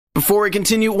Before we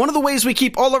continue, one of the ways we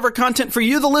keep all of our content for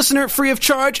you, the listener, free of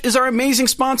charge is our amazing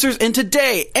sponsors, and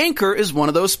today, Anchor is one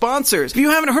of those sponsors. If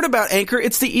you haven't heard about Anchor,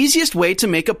 it's the easiest way to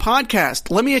make a podcast.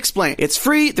 Let me explain. It's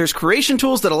free, there's creation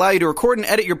tools that allow you to record and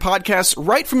edit your podcasts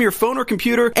right from your phone or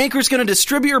computer. Anchor's going to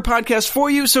distribute your podcast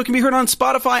for you so it can be heard on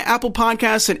Spotify, Apple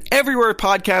Podcasts, and everywhere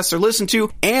podcasts are listened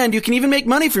to, and you can even make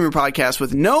money from your podcast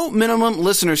with no minimum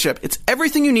listenership. It's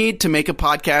everything you need to make a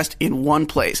podcast in one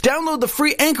place. Download the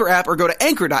free Anchor app or go to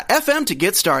anchor.fm to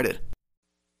get started.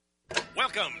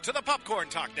 Welcome to the Popcorn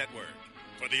Talk Network,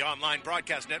 for the online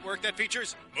broadcast network that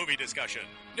features movie discussion,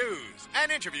 news,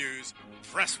 and interviews.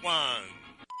 Press 1.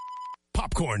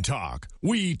 Popcorn Talk.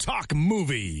 We talk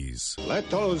movies. Let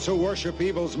those who worship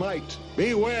evil's might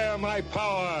beware my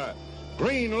power.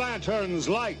 Green Lantern's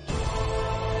light.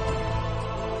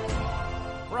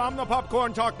 From the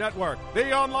Popcorn Talk Network,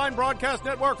 the online broadcast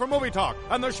network for movie talk,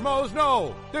 and the schmoes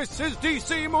know, this is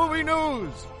DC Movie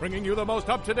News, bringing you the most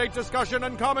up-to-date discussion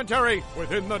and commentary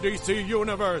within the DC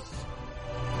Universe.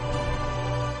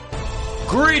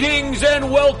 Greetings and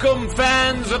welcome,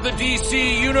 fans of the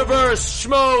DC Universe,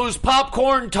 schmoes,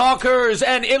 popcorn talkers,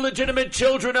 and illegitimate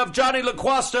children of Johnny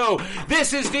LaQuasto.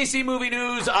 This is DC Movie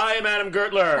News. I am Adam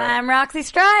Gertler. I'm Roxy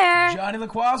Stryer. Johnny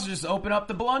LaQuasto, just open up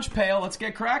the lunch pail. Let's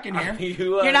get cracking here.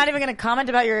 You're not even going to comment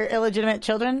about your illegitimate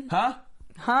children? Huh?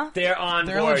 They're on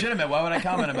They're board. legitimate. Why would I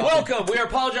comment about Welcome. We are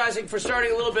apologizing for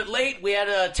starting a little bit late. We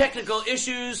had technical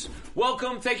issues.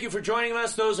 Welcome. Thank you for joining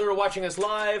us. Those that are watching us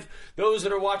live, those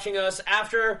that are watching us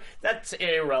after, that's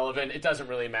irrelevant. It doesn't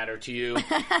really matter to you.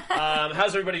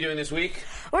 How's everybody doing this week?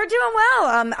 We're doing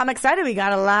well. I'm excited. We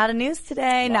got a lot of news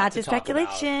today, not just to talk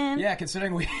speculation. Yeah,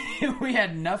 considering we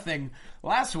had nothing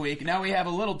last week, now we have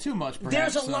a little too much,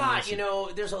 perhaps. There's a lot,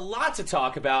 there's a lot to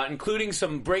talk about, including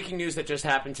some breaking news that just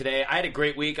happened today. I had a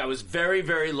great week. I was very,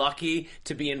 very lucky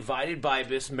to be invited by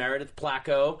Miss Meredith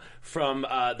Placco from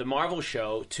the Marvel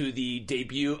show to the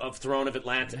debut of Throne of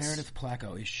Atlantis. Meredith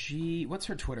Placco, what's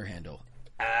her Twitter handle?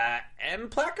 M.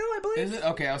 Placco, I believe. Is it?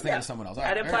 Okay, I was thinking of someone else. All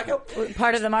At right, M. Placco.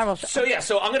 Part of the Marvel show.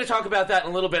 So I'm going to talk about that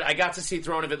in a little bit. I got to see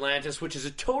Throne of Atlantis, which is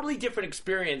a totally different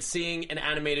experience seeing an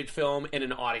animated film in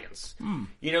an audience.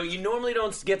 You normally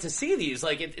don't get to see these.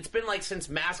 Like, it's been like since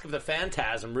Mask of the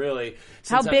Phantasm, really.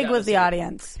 How big was the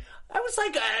audience? I was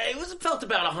like, it felt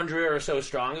about 100 or so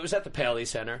strong. It was at the Paley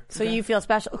Center. So you feel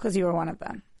special because you were one of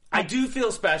them. I do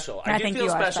feel special. I do think feel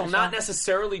you are special, special. not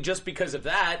necessarily just because of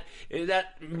that. That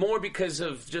more because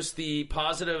of just the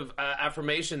positive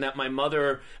affirmation that my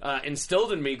mother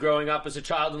instilled in me growing up as a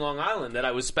child in Long Island, that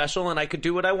I was special and I could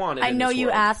do what I wanted. I know you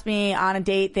world. asked me on a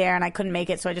date there, and I couldn't make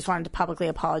it, so I just wanted to publicly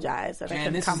apologize that I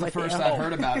couldn't this come is the with first you. I've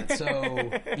heard about it,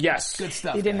 so Yes. good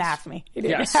stuff. You didn't guys. ask me. You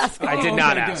didn't Yes, ask me. I did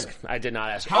not okay, ask. good. I did not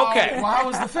ask. How, Okay. Well, how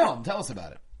was the film? Tell us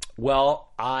about it.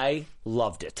 Well, I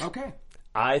loved it. Okay.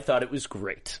 I thought it was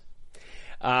great.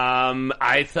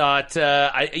 I thought,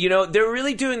 they're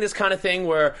really doing this kind of thing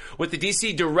where with the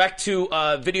DC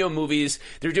direct-to-video movies,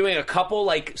 they're doing a couple,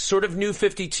 like, sort of New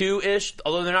 52-ish,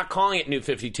 although they're not calling it New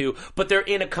 52, but they're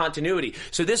in a continuity.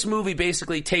 So this movie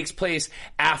basically takes place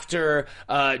after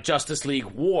Justice League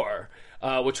War.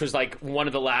 Which was like one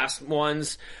of the last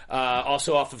ones,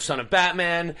 also off of Son of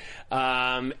Batman.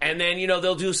 And then,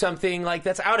 they'll do something like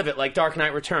that's out of it, like Dark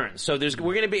Knight Returns. So we're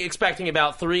going to be expecting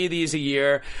about 3 of these a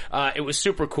year. It was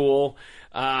super cool.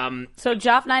 So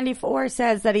Joff94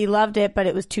 says that he loved it, but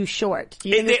it was too short. Do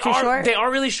you think it's too short? They are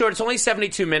really short. It's only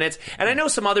 72 minutes. And I know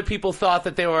some other people thought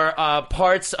that there were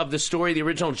parts of the story, the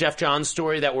original Jeff Johns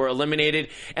story, that were eliminated.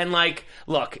 And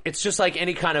look, it's just like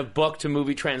any kind of book to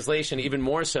movie translation, even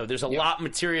more so. There's a lot of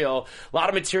material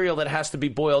that has to be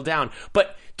boiled down.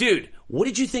 But dude, what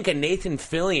did you think of Nathan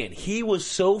Fillion? He was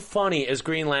so funny as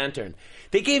Green Lantern.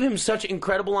 They gave him such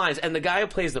incredible lines. And the guy who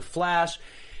plays the Flash,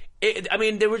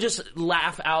 they were just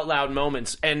laugh out loud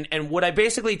moments. And what I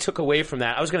basically took away from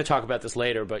that, I was going to talk about this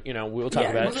later, but we'll talk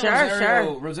about it.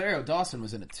 Sure. Rosario Dawson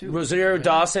was in it too. Rosario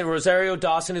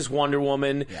Dawson is Wonder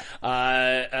Woman.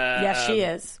 Yeah. Yes, she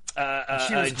is.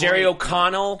 She was Jerry great.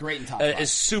 O'Connell Great in Top 5. is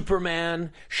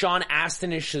Superman. Sean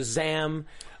Astin is Shazam.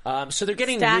 So they're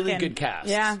getting Stacking. really good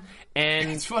casts. Yeah.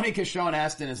 And it's funny because Sean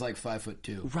Astin is like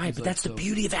 5'2". Right, but that's the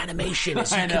beauty of animation.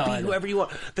 Is you I can know. be whoever you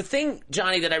want. The thing,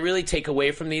 Johnny, that I really take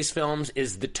away from these films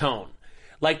is the tone.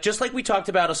 Just like we talked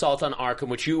about Assault on Arkham,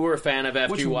 which you were a fan of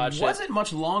after you watched it. Which wasn't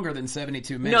much longer than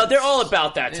 72 minutes. No, they're all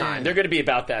about that time. Yeah. They're going to be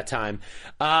about that time.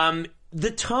 The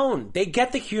tone, they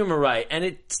get the humor right, and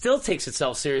it still takes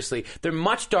itself seriously. They're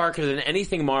much darker than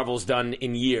anything Marvel's done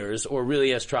in years, or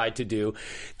really has tried to do.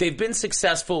 They've been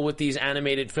successful with these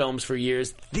animated films for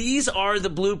years. These are the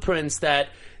blueprints that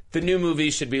the new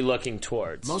movies should be looking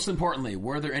towards. Most importantly,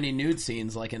 were there any nude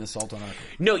scenes like in Assault on Arkham?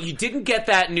 No, you didn't get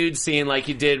that nude scene like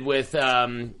you did with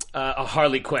a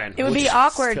Harley Quinn. It would which be is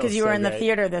awkward still because you so were in the great.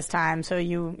 theater this time, so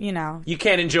you know. You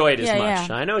can't enjoy it as Yeah, much.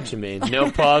 yeah. I know what you mean. No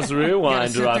pause,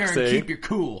 rewind, Sit there and Roxy. keep your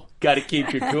cool. Got to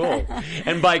keep your cool.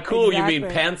 And by cool, you mean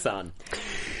Exactly. pants on.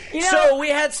 You know, So we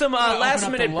had some Open up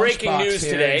last-minute the breaking lunchbox news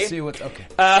here today. and see what's okay.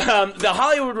 The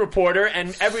Hollywood Reporter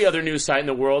and every other news site in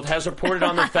the world has reported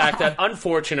on the fact that,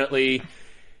 unfortunately,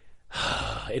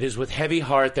 it is with heavy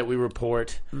heart that we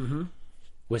report,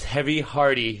 with heavy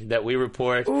hearty that we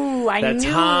report Ooh, I that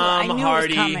knew- Tom I knew it was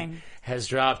Hardy coming. has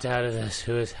dropped out of the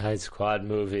Suicide Squad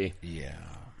movie. Yeah.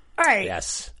 all right.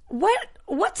 Yes.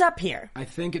 What's up here? I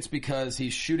think it's because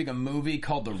he's shooting a movie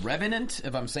called The Revenant,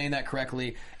 if I'm saying that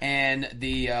correctly, and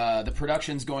the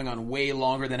production's going on way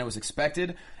longer than it was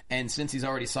expected. And since he's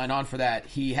already signed on for that,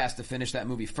 he has to finish that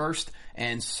movie first,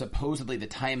 and supposedly the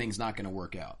timing's not going to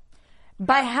work out.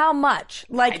 By how much?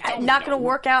 Like, I don't not going to know.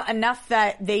 work out enough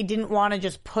that they didn't want to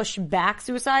just push back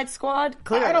Suicide Squad?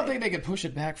 Clearly. I don't think they could push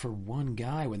it back for one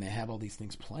guy when they have all these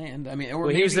things planned. I mean, or Well,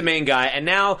 he was the main guy, and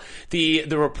now the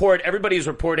report everybody's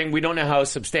reporting. We don't know how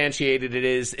substantiated it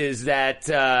is that.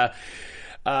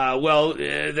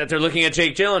 That they're looking at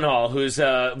Jake Gyllenhaal, who's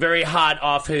very hot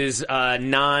off his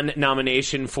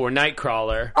non-nomination for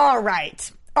Nightcrawler.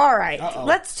 All right.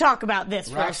 Let's talk about this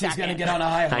for a Roxy's second. going to get on a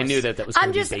high horse. I knew that was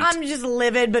going to be bait. I'm just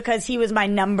livid because he was my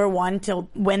number one to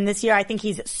win this year. I think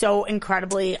he's so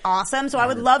incredibly awesome. So I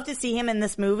would love to see him in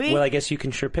this movie. Well, I guess you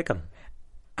can sure pick him.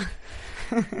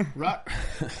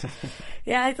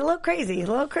 Yeah, it's a little crazy.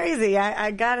 I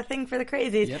got a thing for the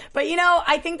crazies. Yep. But,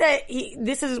 I think that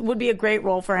this would be a great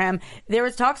role for him. There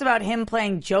was talks about him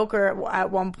playing Joker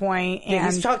at one point. And Yeah,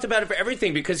 he's talked about it for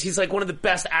everything because he's like one of the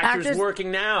best actors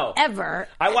working now. Ever.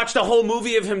 I watched a whole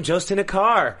movie of him just in a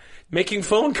car, making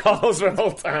phone calls the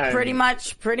whole time. Pretty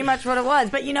much what it was.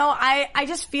 But, I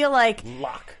just feel like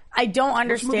Lock. I don't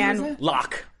understand.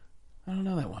 Lock. I don't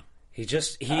know that one. He's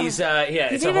He's it's a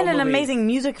even whole an movie. amazing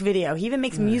music video. He even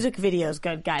makes music videos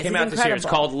good, guys. Came He's out this year. It's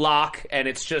incredible. called Lock, and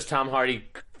it's just Tom Hardy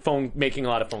making a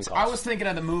lot of phone calls. I was thinking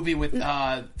of the movie with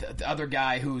the other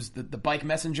guy who's the bike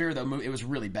messenger. It was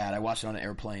really bad. I watched it on an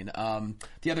airplane.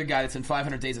 The other guy that's in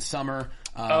 500 Days of Summer.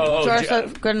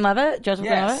 Joseph Gordon-Levitt? Joseph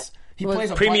Yes. Gordon-Levitt? He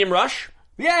plays a Premium bike- Rush.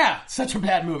 Yeah, such a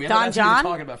bad movie. I Don thought that's what you were John?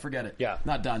 talking about. Forget it. Yeah.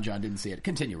 Not Don John. Didn't see it.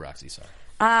 Continue, Roxy. Sorry.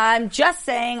 I'm just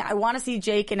saying I want to see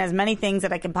Jake in as many things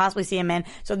that I can possibly see him in.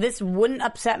 So this wouldn't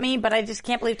upset me, but I just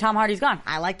can't believe Tom Hardy's gone.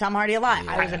 I like Tom Hardy a lot.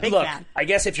 I was a big Look, fan. I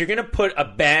guess if you're going to put a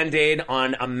Band-Aid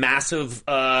on a massively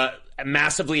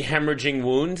hemorrhaging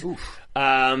wound,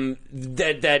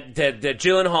 that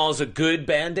Gyllenhaal is a good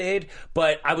Band-Aid,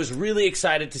 but I was really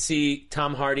excited to see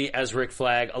Tom Hardy as Rick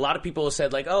Flag. A lot of people have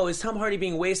said, like, oh, is Tom Hardy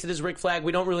being wasted as Rick Flag?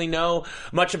 We don't really know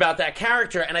much about that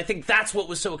character, and I think that's what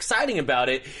was so exciting about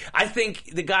it. I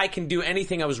think the guy can do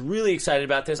anything. I was really excited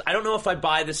about this. I don't know if I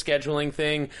buy the scheduling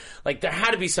thing. Like, there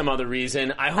had to be some other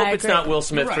reason. I hope it's agree. not Will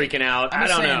Smith Right. freaking out. I'm I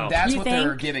just don't saying know. That's You what they're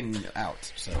think? giving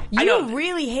out. So. I You don't-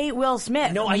 really hate Will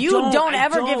Smith. No, I you don't. I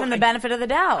ever give don't. him the benefit of the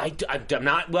doubt. I'm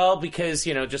not, well, because,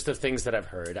 just the things that I've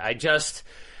heard.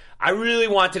 I really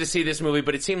wanted to see this movie,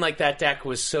 but it seemed like that deck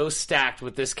was so stacked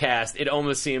with this cast, it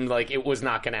almost seemed like it was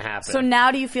not going to happen. So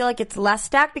now do you feel like it's less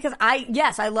stacked? Because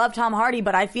I love Tom Hardy,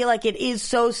 but I feel like it is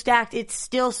so stacked. It's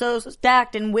still so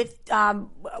stacked. And with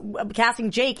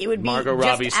casting Jake, it would be Margot just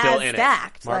Robbie's still as in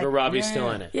stacked. it. Margot Like, Robbie's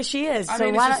still in it. yeah, she is. I So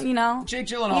mean, why it's don't, Jake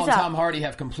Gyllenhaal he's and up. Tom Hardy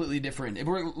have completely different. If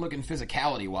we're looking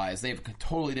physicality-wise, they have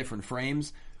totally different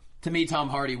frames. To me, Tom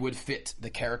Hardy would fit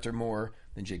the character more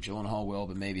than Jake Gyllenhaal will,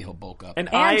 but maybe he'll bulk up. And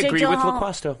And I Jake agree with Gyllenhaal,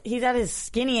 LaQuasto. He's at his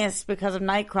skinniest because of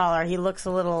Nightcrawler. He looks a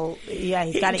little, he's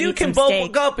got to Dude eat can some bulk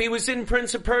steak. up. He was in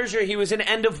Prince of Persia. He was in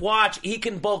End of Watch. He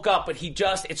can bulk up, but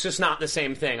it's just not the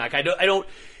same thing. Like, I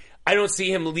don't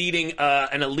see him leading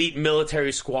an elite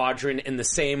military squadron in the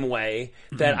same way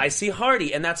that I see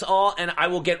Hardy, and that's all. And I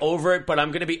will get over it. But I'm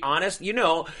going to be honest. You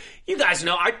guys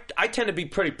know I tend to be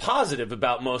pretty positive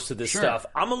about most of this stuff.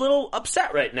 I'm a little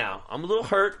upset right now. I'm a little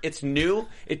hurt. It's new.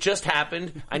 It just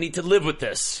happened. I need to live with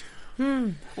this.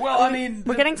 Well, I mean,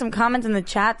 We're getting some comments in the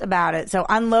chat about it. So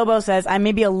Unlobo says, I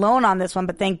may be alone on this one,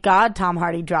 but thank God Tom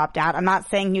Hardy dropped out. I'm not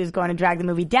saying he was going to drag the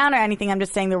movie down or anything. I'm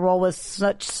just saying the role was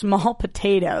such small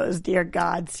potatoes. Dear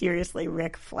God, seriously,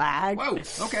 Rick Flag. whoa,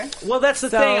 okay. Well, that's the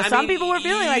So, thing. some people were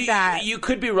feeling like that. You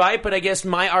could be right, but I guess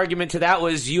my argument to that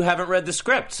was you haven't read the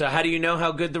script. So how do you know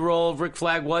how good the role of Rick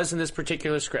Flag was in this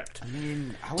particular script?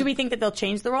 Do we think that they'll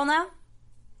change the role now?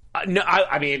 No,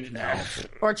 I mean,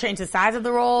 Or change the size of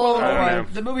the role? I don't or know.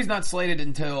 The movie's not slated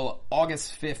until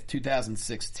August 5th,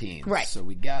 2016. Right. So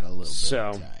we got a little bit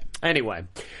of time. anyway.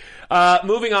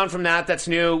 Moving on from that, that's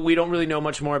new. We don't really know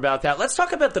much more about that. Let's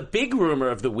talk about the big rumor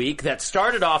of the week that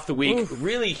started off the week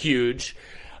really huge.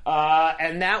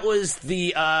 And that was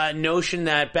the notion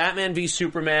that Batman v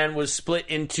Superman was split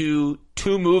into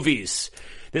 2 movies.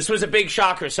 This was a big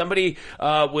shocker. Somebody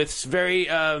with very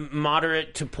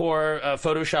moderate to poor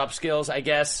Photoshop skills, I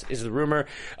guess, is the rumor,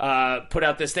 put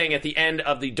out this thing at the end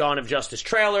of the Dawn of Justice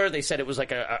trailer. They said it was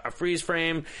like a freeze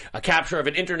frame, a capture of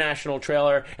an international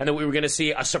trailer, and that we were going to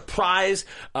see a surprise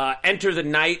Enter the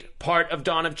Night part of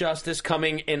Dawn of Justice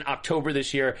coming in October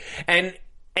this year. And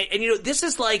you know, this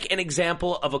is like an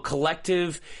example of a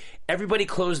collective. Everybody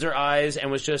closed their eyes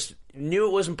and knew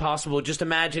it wasn't possible. Just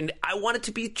imagined, I want it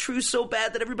to be true so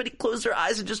bad that everybody closed their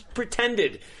eyes and just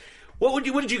pretended. What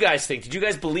did you guys think? Did you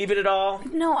guys believe it at all?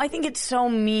 No, I think it's so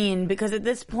mean because at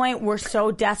this point we're so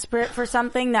desperate for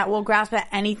something that we'll grasp at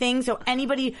anything. So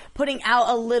anybody putting out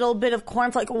a little bit of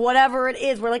cornflake, whatever it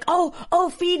is, we're like,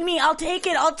 oh, feed me. I'll take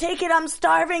it. I'm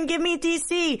starving. Give me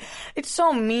DC. It's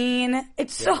so mean.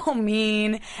 It's so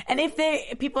mean. And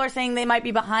if people are saying they might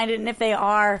be behind it, and if they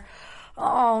are,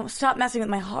 stop messing with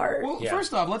my heart. Well,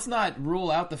 first off, let's not rule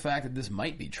out the fact that this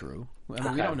might be true. I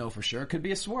mean, we don't know for sure. It could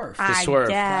be a swerve. The swerve.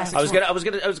 Guess. I was gonna talk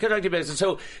to you about this.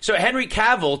 So Henry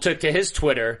Cavill took to his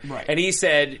Twitter and he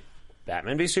said,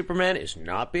 Batman v Superman is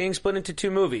not being split into 2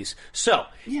 movies. So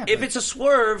if it's a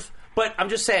swerve, but I'm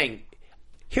just saying,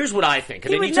 here's what I think,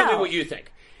 and then you tell me what you think.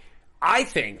 I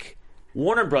think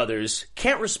Warner Brothers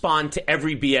can't respond to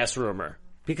every BS rumor,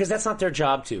 because that's not their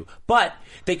job to. But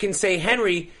they can say,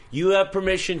 Henry, you have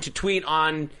permission to tweet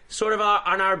on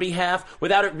our behalf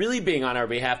without it really being on our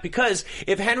behalf. Because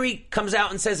if Henry comes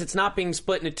out and says it's not being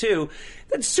split into 2,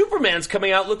 then Superman's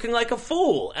coming out looking like a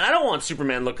fool. And I don't want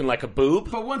Superman looking like a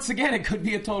boob. But once again, it could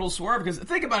be a total swerve. Because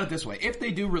think about it this way. If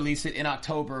they do release it in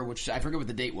October, which I forget what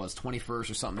the date was,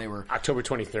 21st or something, they were... October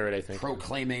 23rd, I think.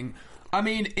 Proclaiming... I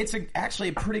mean, it's actually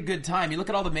a pretty good time. You look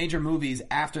at all the major movies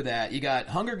after that. You got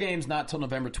Hunger Games not till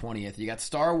November 20th. You got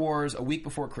Star Wars a week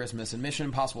before Christmas and Mission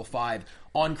Impossible 5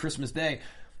 on Christmas Day.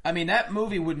 I mean, that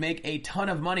movie would make a ton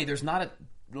of money. There's not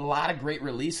a lot of great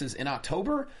releases in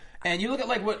October. And you look at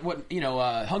like what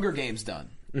Hunger Games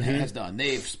has done.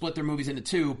 They've split their movies into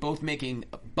 2, both making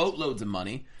boatloads of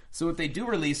money. So if they do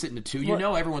release it into 2,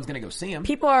 everyone's going to go see them.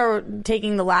 People are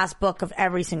taking the last book of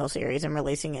every single series and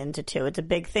releasing it into 2. It's a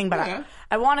big thing. But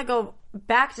I want to go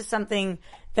back to something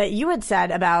that you had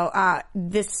said about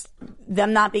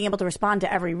them not being able to respond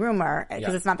to every rumor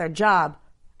because it's not their job.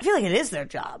 I feel like it is their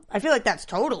job. I feel like that's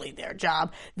totally their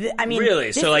job. I mean,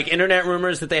 really? So like internet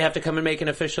rumors that they have to come and make an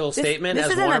official statement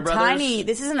as Warner Brothers?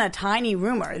 This isn't a tiny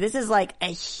rumor. This is like a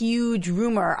huge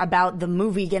rumor about the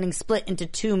movie getting split into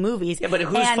 2 movies. Yeah, but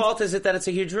whose fault is it that it's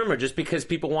a huge rumor? Just because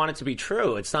people want it to be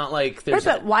true. It's not like there's...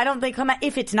 But why don't they come out...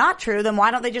 If it's not true, then why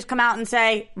don't they just come out and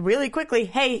say really quickly,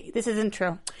 hey, this isn't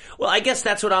true? Well, I guess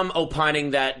that's what I'm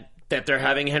opining that they're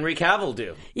having Henry Cavill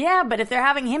do. Yeah, but if they're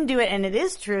having him do it and it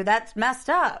is true, that's messed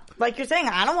up. Like you're saying,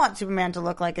 I don't want Superman to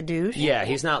look like a douche. Yeah,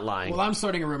 he's not lying. Well, I'm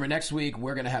starting a rumor. Next week,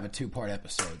 we're going to have a 2-part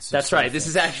episode. So that's right. This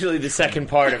is actually the second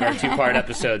part of our 2-part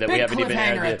episode that we haven't even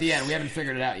aired at the end. We haven't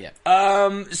figured it out yet.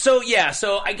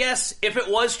 So I guess if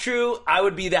it was true, I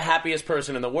would be the happiest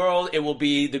person in the world. It will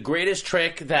be the greatest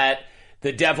trick that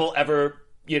the devil ever,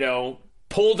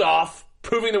 pulled off,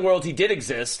 proving the world he did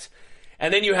exist.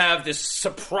 And then you have this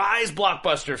surprise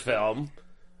blockbuster film.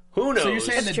 Who knows? So you're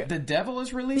saying that the devil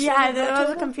is releasing? Yeah, I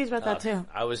was confused about that too.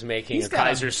 I was making a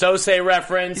Kaiser Sose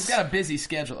reference. He's got a busy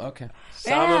schedule. Okay.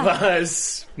 Some of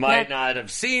us might not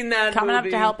have seen that Coming movie.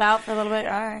 Up to help out for a little bit.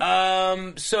 All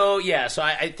right. So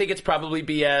I think it's probably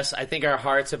BS. I think our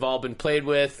hearts have all been played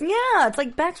with. Yeah, it's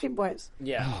like Backstreet Boys.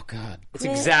 Yeah. Oh, God. It's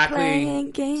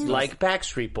exactly like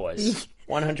Backstreet Boys.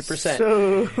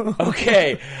 100%.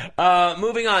 Okay.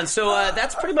 Moving on. So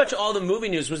that's pretty much all the movie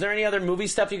news. Was there any other movie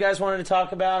stuff you guys wanted to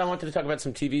talk about? I wanted to talk about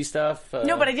some TV stuff.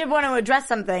 No, but I did want to address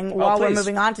something while we're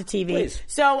moving on to TV. Please.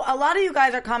 So a lot of you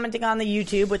guys are commenting on the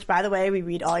YouTube, which, by the way, we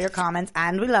read all your comments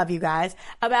and we love you guys,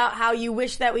 about how you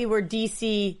wish that we were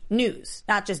DC News,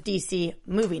 not just DC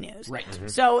Movie News. Right. Mm-hmm.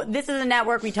 So this is a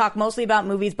network. We talk mostly about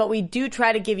movies, but we do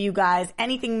try to give you guys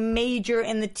anything major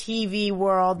in the TV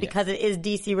world because it is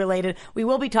DC related. We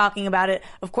will be talking about it.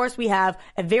 Of course, we have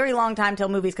a very long time till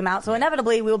movies come out, so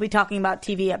inevitably we will be talking about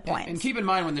TV at points. And keep in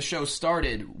mind, when the show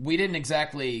started, we didn't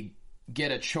exactly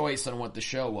get a choice on what the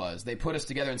show was. They put us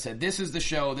together and said, this is the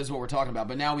show, this is what we're talking about,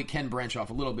 but now we can branch off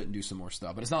a little bit and do some more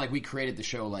stuff. But it's not like we created the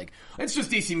show like, it's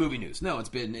just DC Movie News. No, it's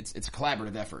a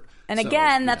collaborative effort. And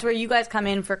again, that's where you guys come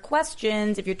in for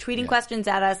questions. If you're tweeting questions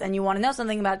at us and you want to know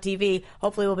something about TV,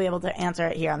 hopefully we'll be able to answer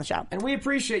it here on the show. And we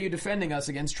appreciate you defending us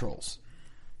against trolls.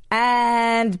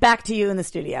 And back to you in the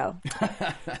studio.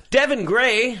 Devin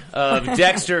Gray of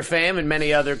Dexter fame and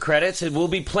many other credits will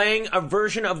be playing a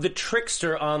version of the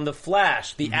Trickster on The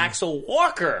Flash, the Axel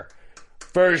Walker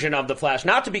version of The Flash,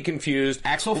 not to be confused.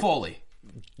 Axel Foley.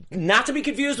 Not to be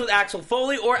confused with Axel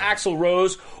Foley or Axl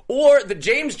Rose or the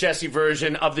James Jesse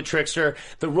version of the Trickster,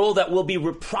 the role that will be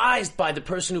reprised by the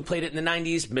person who played it in the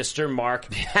 90s, Mr.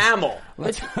 Mark Hamill.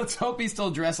 Let's hope he's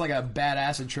still dressed like a bad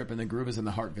acid trip in the Groove is in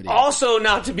the Heart video. Also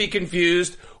not to be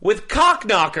confused with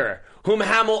Cockknocker, whom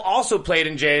Hamill also played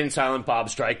in Jay and Silent Bob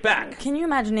Strike Back. Can you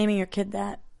imagine naming your kid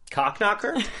that?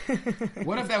 Cockknocker?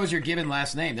 What if that was your given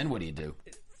last name? Then what do you do?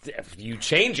 You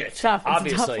change it, Tough. It's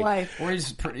obviously. a tough life. Or you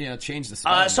just change the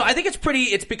spelling. So I think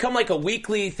it's become like a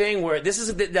weekly thing where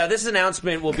this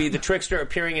announcement will be the Trickster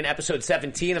appearing in episode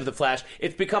 17 of The Flash.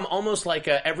 It's become almost like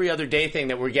a every other day thing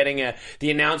that we're getting the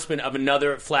announcement of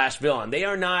another Flash villain. They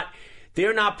are not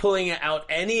pulling out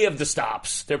any of the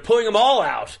stops. They're pulling them all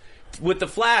out with the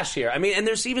Flash here. I mean, and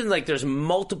there's even there's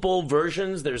multiple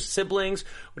versions. There's siblings.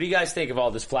 What do you guys think of all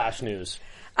this Flash news?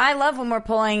 I love when we're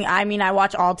pulling. I mean, I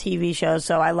watch all TV shows,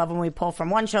 so I love when we pull from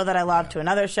one show that I love to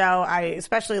another show. I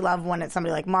especially love when it's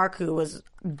somebody like Mark who was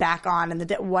back on in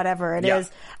the whatever it is.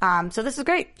 So this is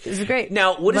great. This is great.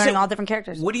 Now, learning all different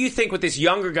characters. What do you think with this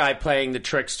younger guy playing the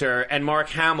Trickster and Mark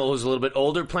Hamill, who's a little bit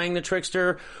older, playing the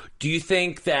Trickster? Do you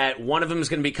think that one of them is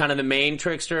going to be kind of the main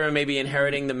Trickster and maybe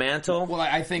inheriting the mantle? Well,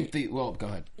 I think go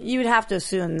ahead. You would have to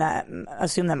assume that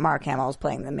Mark Hamill is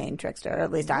playing the main Trickster. Or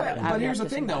at least I would. But here's the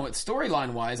thing, though.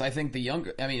 Storyline wise, I think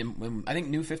I think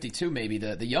New 52 maybe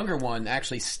the younger one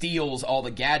actually steals all the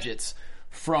gadgets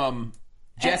from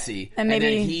Jesse, and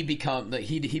maybe then he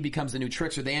becomes the new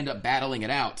Trickster. They end up battling it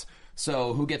out.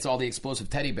 So who gets all the explosive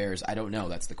teddy bears? I don't know.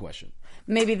 That's the question.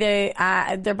 Maybe they're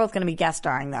both going to be guest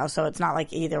starring though, so it's not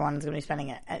like either one's going to be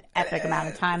spending an epic amount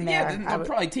of time there. Yeah, they'll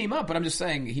probably team up, but I'm just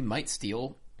saying he might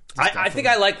steal. I think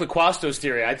I like Laquasto's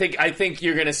theory. I think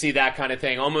you're going to see that kind of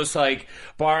thing, almost like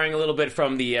borrowing a little bit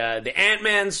from the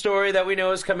Ant-Man story that we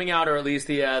know is coming out, or at least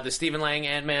the Stephen Lang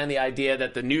Ant-Man. The idea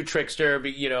that the new Trickster,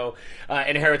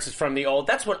 inherits it from the old.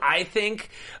 That's what I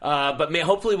think. But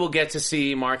hopefully we'll get to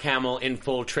see Mark Hamill in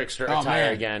full Trickster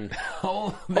attire again.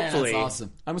 Oh man, hopefully. That's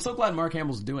awesome! I'm so glad Mark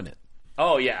Hamill's doing it.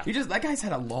 Oh yeah, that guy's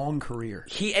had a long career.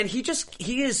 He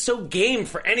is so game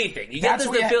for anything. You get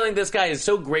the feeling this guy is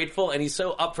so grateful and he's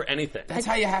so up for anything. That's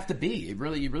how you have to be. You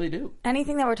really do.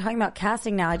 Anything that we're talking about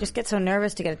casting now, I just get so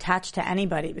nervous to get attached to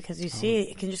anybody because you see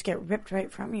it can just get ripped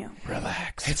right from you.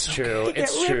 Relax. It's true.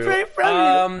 It's true. Right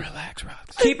from you. Relax,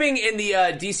 Rox. Keeping in the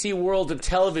DC world of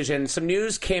television, some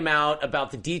news came out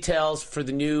about the details for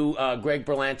the new Greg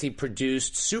Berlanti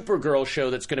produced Supergirl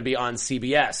show that's going to be on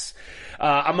CBS.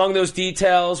 Among those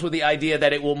details were the idea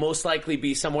that it will most likely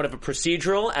be somewhat of a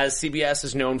procedural, as CBS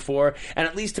is known for, and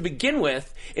at least to begin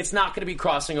with, it's not going to be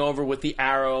crossing over with the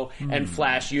Arrow and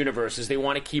Flash universes. They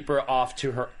want to keep her off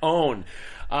to her own.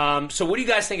 So what do you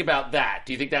guys think about that?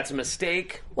 Do you think that's a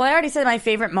mistake? Well, I already said my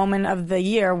favorite moment of the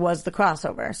year was the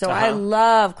crossover. So I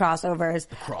love crossovers.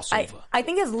 The crossover. I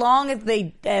think as long as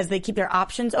they keep their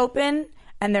options open,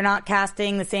 and they're not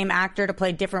casting the same actor to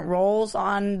play different roles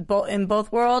in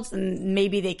both worlds, and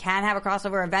maybe they can have a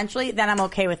crossover eventually, then I'm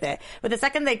okay with it. But the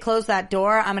second they close that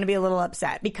door, I'm going to be a little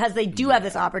upset because they do have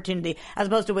this opportunity, as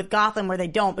opposed to with Gotham where they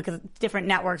don't, because it's different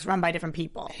networks run by different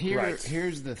people.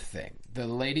 Here's the thing. The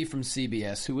lady from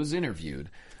CBS who was interviewed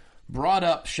brought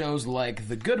up shows like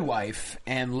The Good Wife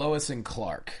and Lois and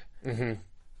Clark. Mm-hmm.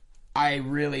 I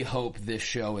really hope this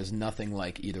show is nothing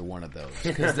like either one of those,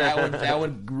 because that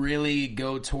would really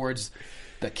go towards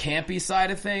the campy side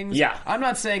of things. Yeah. I'm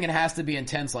not saying it has to be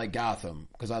intense like Gotham,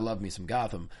 because I love me some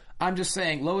Gotham. I'm just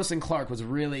saying Lois and Clark was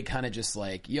really kind of just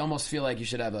like, you almost feel like you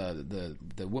should have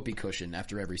the whoopee cushion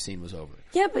after every scene was over.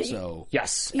 Yeah, but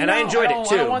yes, and I enjoyed it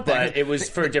too, but it was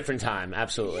for a different time.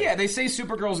 Absolutely. Yeah, they say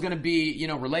Supergirl's going to be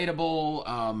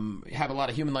relatable, have a lot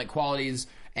of human-like qualities.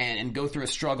 And go through a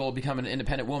struggle, become an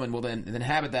independent woman, well then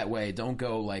have it that way. Don't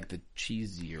go like the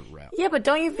cheesier route. Yeah, but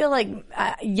don't you feel like,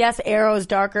 yes, Arrow is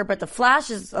darker, but the Flash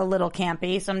is a little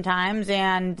campy sometimes,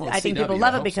 and I think people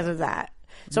love it because of that.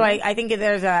 So I think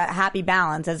there's a happy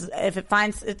balance. As if it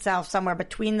finds itself somewhere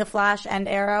between the Flash and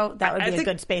Arrow, that would be a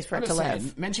good space for it to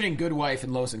live. Mentioning Good Wife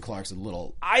and Lois and Clark's a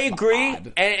little. I agree,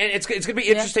 and it's going to be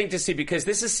interesting to see, because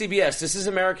this is CBS. This is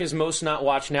America's most not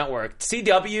watched network.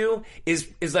 CW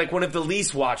is like one of the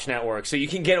least watched networks, so you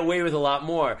can get away with a lot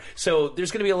more. So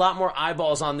there's going to be a lot more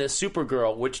eyeballs on this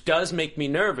Supergirl, which does make me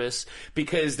nervous,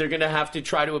 because they're going to have to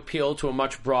try to appeal to a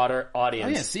much broader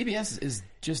audience. Oh yeah, CBS is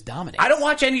just dominates. I don't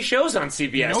watch any shows on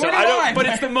CBS, but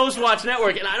it's the most watched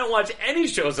network, and I don't watch any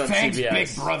shows on Thanks, CBS.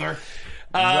 Big Brother.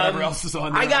 Whatever else is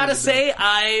on there. I gotta say,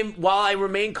 while I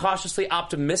remain cautiously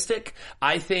optimistic,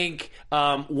 I think,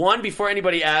 one, before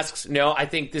anybody asks, no, I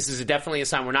think this is definitely a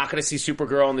sign we're not going to see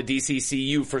Supergirl in the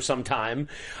DCCU for some time.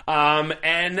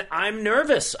 And I'm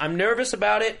nervous. I'm nervous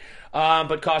about it,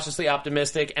 but cautiously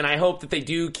optimistic. And I hope that they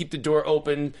do keep the door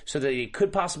open so that they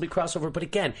could possibly cross over. But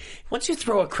again, once you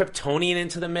throw a Kryptonian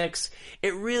into the mix,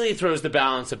 it really throws the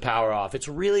balance of power off. It's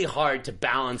really hard to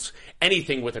balance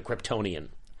anything with a Kryptonian.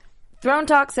 Throne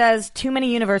Talk says too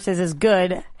many universes is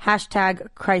good.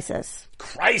 #crisis.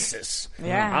 Crisis.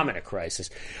 Yeah. I'm in a crisis.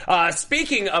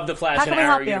 Speaking of the Flash How and can we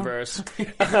Arrow help you? universe,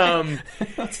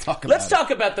 Let's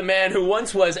talk about the man who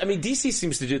once was. I mean, DC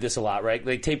seems to do this a lot, right?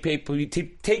 They take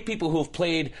people who have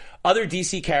played other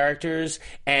DC characters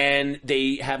and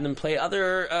they have them play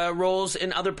other roles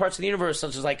in other parts of the universe,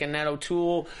 such as like Annette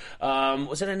O'Toole.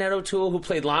 Was it Annette O'Toole who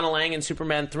played Lana Lang in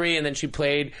Superman 3, and then she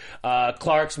played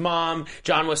Clark's mom?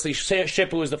 John Wesley Shipp,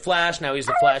 who was the Flash. Now he's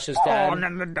the Flash's dad.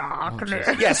 In the darkness.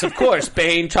 Yes, of course.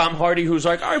 Bane, Tom Hardy, who's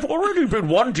like, I've already been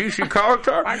one DC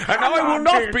character, and now I will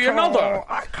not be another.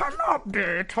 I cannot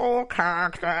be two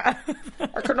characters.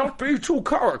 I cannot be two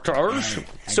characters.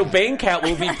 So Bane Cat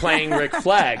will be playing Rick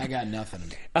Flag. I got nothing.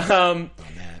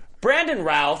 Brandon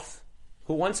Routh,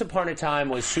 who once upon a time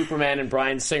was Superman in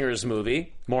Bryan Singer's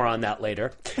movie, more on that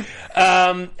later,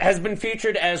 has been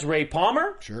featured as Ray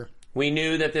Palmer. Sure. We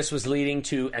knew that this was leading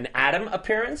to an Atom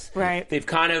appearance. Right. They've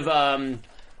kind of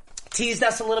teased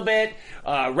us a little bit.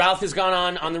 Ralph has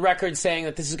gone on the record saying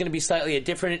that this is going to be slightly a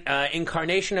different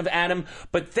incarnation of Atom.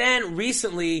 But then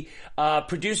recently,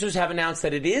 producers have announced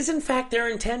that it is in fact their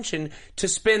intention to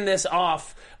spin this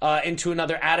off into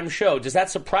another Atom show. Does that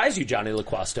surprise you, Johnny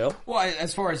LaQuasto? Well,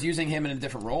 as far as using him in a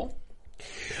different role?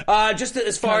 Just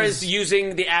as far as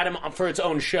using the Atom for its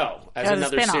own show as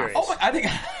another spin-off. series. Oh, I think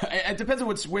it depends on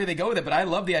where they go with it, but I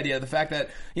love the idea of the fact that,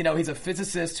 he's a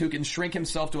physicist who can shrink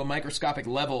himself to a microscopic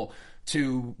level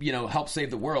to, help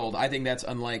save the world. I think that's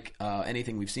unlike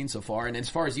anything we've seen so far. And as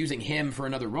far as using him for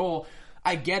another role,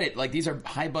 I get it. Like, these are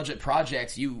high-budget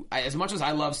projects. As much as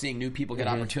I love seeing new people get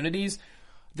opportunities,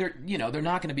 they're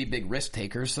not going to be big risk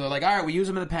takers. So they're like, all right, we used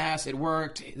them in the past. It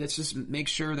worked. Let's just make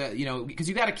sure that, because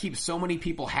you got to keep so many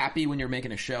people happy when you're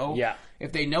making a show. Yeah.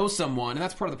 If they know someone, and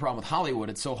that's part of the problem with Hollywood,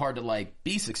 it's so hard to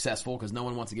be successful because no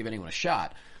one wants to give anyone a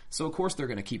shot. So of course they're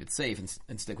going to keep it safe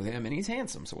and stick with him. And he's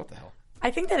handsome. So what the hell?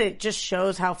 I think that it just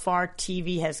shows how far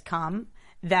TV has come,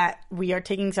 that we are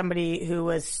taking somebody who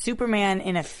was Superman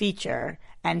in a feature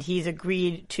and he was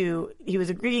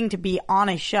agreeing to be on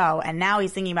a show, and now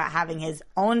he's thinking about having his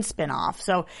own spin-off.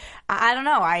 So I don't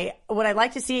know. Would I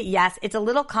like to see it? Yes. It's a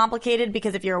little complicated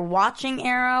because if you're watching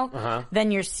Arrow,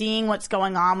 then you're seeing what's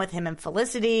going on with him and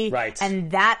Felicity. Right. And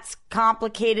that's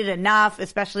complicated enough,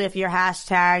 especially if you're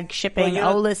 #shipping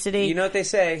Olicity. You know what they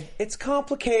say? It's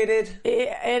complicated.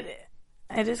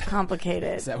 It is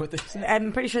complicated. Is that what they say?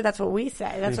 I'm pretty sure that's what we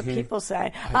say. That's what people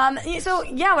say. So,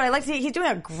 yeah, what I like to see, he's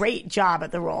doing a great job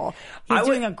at the role. He's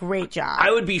doing a great job. I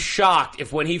would be shocked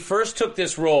if when he first took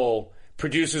this role,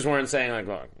 producers weren't saying, like,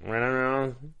 look,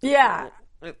 Yeah.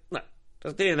 no,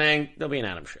 just do your thing. There'll be an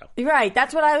Atom show. Right.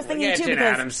 That's what I was thinking, Get too. you an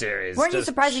Because Atom series. weren't you Just-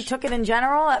 surprised he took it in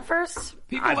general at first?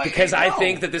 Because I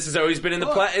think that this has always been in the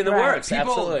works.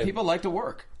 Absolutely. People like to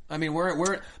work. I mean,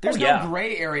 there's no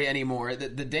gray area anymore. The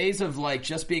days of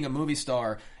just being a movie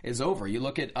star is over. You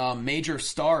look at major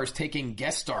stars taking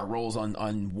guest star roles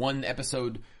on one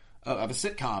episode of a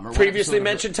sitcom. Or Previously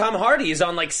mentioned Tom Hardy is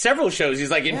on several shows.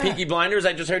 He's in Peaky Blinders.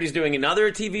 I just heard he's doing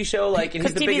another TV show. And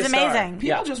he's the TV's biggest amazing. star.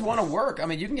 People just want to work. I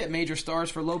mean, you can get major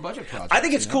stars for low budget projects. I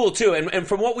think it's cool too, and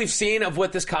from what we've seen of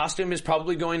what this costume is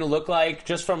probably going to look like,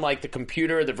 just from the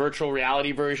computer, the virtual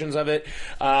reality versions of it,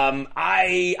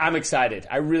 I'm excited.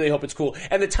 I really hope it's cool,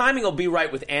 and the timing will be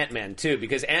right with Ant-Man too,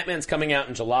 because Ant-Man's coming out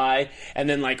in July, and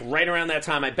then right around that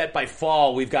time, I bet by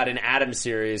fall we've got an Atom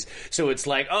series. So it's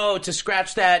to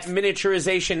scratch that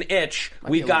miniaturization itch,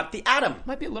 we've got the Atom.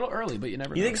 Might be a little early, but you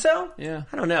never know. You think so? Yeah.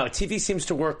 I don't know. TV seems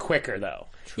to work quicker though.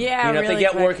 Yeah, if really they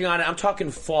get quick. working on it, I'm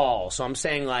talking fall, so I'm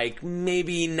saying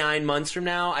maybe 9 months from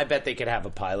now, I bet they could have a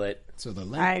pilot. So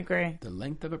I agree. The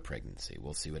length of a pregnancy.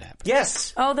 We'll see what happens.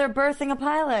 Yes. Oh, they're birthing a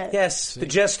pilot. Yes. The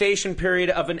gestation period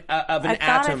of an I thought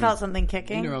atom. I felt something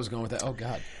kicking. You knew I was going with that. Oh,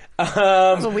 God.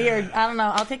 That was weird. I don't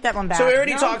know. I'll take that one back. So we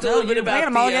already talked a little bit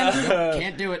about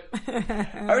Can't do it.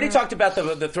 I already talked about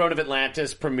the Throne of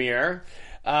Atlantis premiere,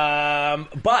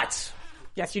 but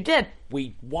Yes, you did.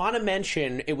 we want to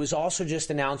mention it was also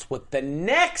just announced what the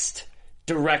next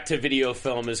direct-to-video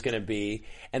film is going to be,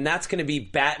 and that's going to be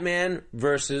Batman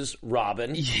versus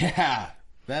Robin. Yeah.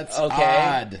 That's Okay.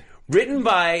 odd.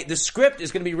 The script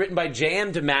is going to be written by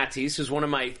J.M. DeMatteis, who's one of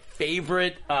my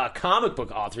favorite comic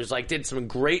book authors. Like, did some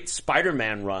great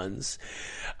Spider-Man runs.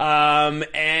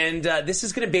 And this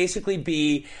is going to basically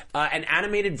be an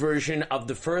animated version of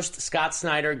the first Scott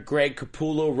Snyder, Greg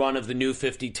Capullo run of the New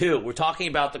 52. We're talking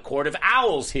about the Court of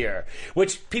Owls here,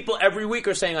 which people every week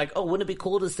are saying, like, oh, wouldn't it be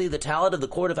cool to see the talent of the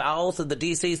Court of Owls in the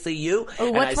DCCU?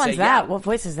 Oh, which one's that? What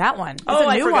voice is that one? Oh,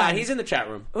 I forgot. One. He's in the chat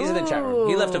room. He's in the chat room.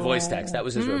 He left a voice text. That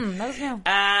was his room. That was new.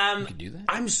 You can do that?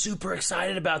 I'm super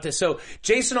excited about this. So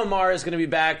Jason O'Mara is going to be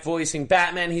back voicing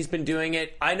Batman. He's been doing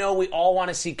it. I know we all want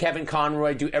to see Kevin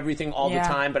Conroy do everything all the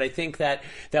time, but I think that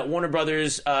Warner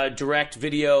Brothers direct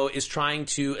video is trying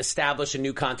to establish a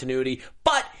new continuity.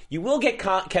 But you will get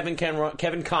Kevin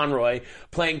Conroy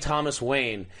playing Thomas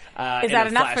Wayne. Is that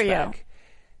enough for you?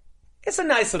 It's a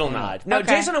nice little nod. No, Okay.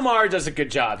 Jason O'Mara does a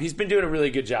good job. He's been doing a really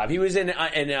good job. He was in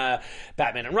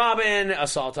Batman and Robin,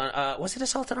 Assault on... was it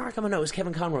Assault on Arkham? No, it was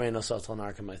Kevin Conroy in Assault on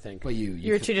Arkham, I think. Well,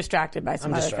 You're too distracted by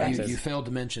some I'm other distracted. things. You failed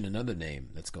to mention another name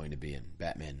that's going to be in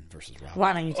Batman versus Robin.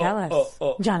 Why don't you tell us?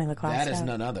 Johnny LaCroix. That is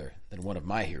none other than one of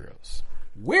my heroes,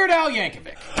 Weird Al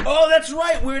Yankovic. Oh, that's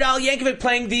right. Weird Al Yankovic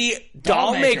playing the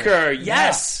doll maker.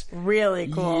 Yes. Really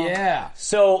cool. Yeah.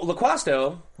 So,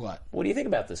 LaQuasto, What? what do you think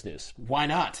about this news? Why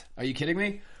not? Are you kidding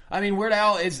me? I mean, Weird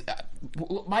Al is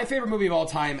my favorite movie of all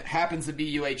time. Happens to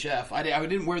be UHF. I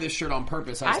didn't wear this shirt on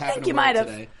purpose. I just happened to wear it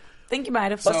today. think you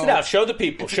might have. Bust it out. Show the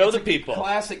people. Show the people.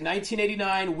 Classic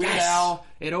 1989 Weird Al.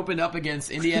 It opened up against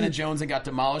Indiana Jones and got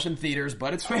demolished in theaters,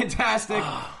 but it's fantastic.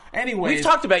 Anyways, We've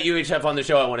talked about UHF on the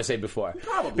show, I want to say, before.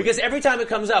 Probably. Because every time it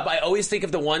comes up, I always think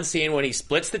of the one scene when he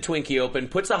splits the Twinkie open,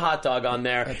 puts a hot dog on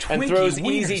there, and throws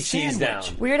easy cheese down.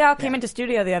 Weird Al came into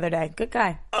studio the other day. Good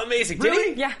guy. Amazing. Really?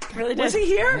 Did he? Yeah, really did. Was he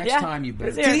here? next time you better.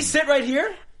 Was he Did he sit right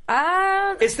here?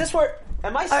 Is this where...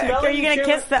 Am I smelling... Are you going to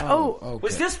kiss the... Okay.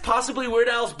 Was this possibly Weird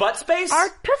Al's butt space?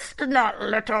 Artist in that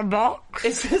little box.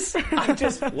 Is this... I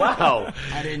just... Wow.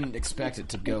 I didn't expect it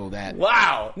to go that.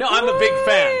 Wow. No, I'm a big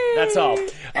fan. That's all.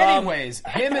 Anyways,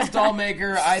 him as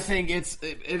Dollmaker, I think it's...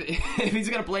 If he's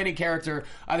going to play any character,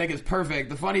 I think it's perfect.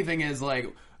 The funny thing is,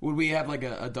 like... Would we have like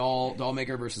a doll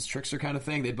maker versus trickster kind of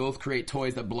thing? They both create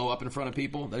toys that blow up in front of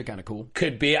people. They're kind of cool.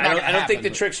 Could be. Not I gonna don't think happen, the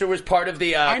but- trickster was part of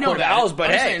the I know Court of that. Owls,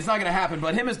 but I'm hey. saying it's not going to happen.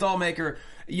 But him as Dollmaker,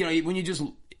 you know, when you just...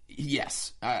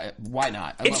 Yes. Why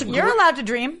not? I love it. You're allowed to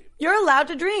dream. You're allowed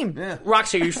to dream. Yeah.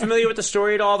 Roxy, are you familiar with the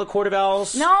story at all, the Court of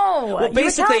Owls? No. Well, you were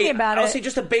basically, telling me about I'll it. say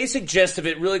just a basic gist of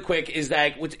it really quick is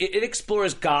that it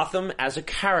explores Gotham as a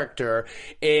character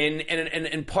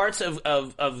in parts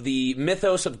of the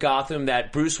mythos of Gotham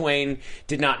that Bruce Wayne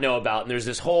did not know about. And there's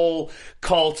this whole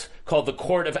cult called the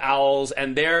Court of Owls,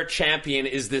 and their champion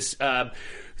is this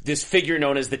figure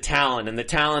known as the Talon, and the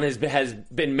Talon has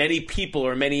been many people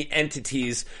or many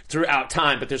entities throughout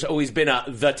time, but there's always been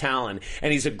the Talon,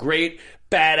 and he's a great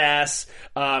badass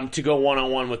to go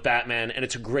one-on-one with Batman, and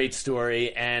it's a great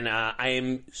story, and I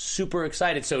am super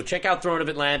excited. So check out Throne of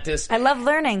Atlantis. I love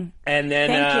learning. And then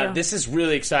Thank you. this is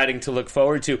really exciting to look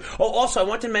forward to. Oh, also, I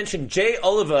want to mention Jay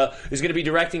Oliva is going to be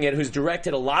directing it, who's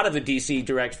directed a lot of the DC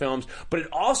Direct films, but it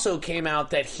also came out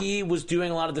that he was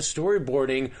doing a lot of the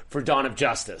storyboarding for Dawn of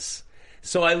Justice.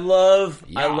 So I love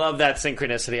that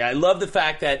synchronicity. I love the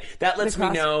fact that lets me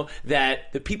know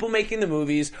that the people making the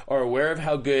movies are aware of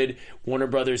how good Warner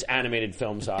Brothers animated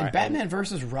films are. And Batman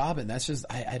versus Robin, that's just...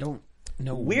 I don't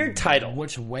know... Weird title.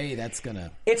 Which way that's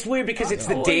gonna... It's weird because it's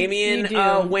the You Damian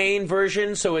do. Wayne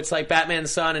version, so it's like Batman's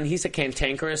son, and he's a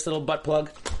cantankerous little butt plug.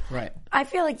 Right. I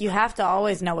feel like you have to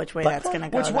always know which way that's going to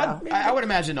go. Which one? though. I would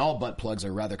imagine all butt plugs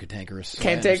are rather cantankerous. I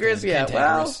Cantankerous? understand. Yeah,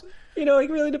 well, Cantankerous. you know,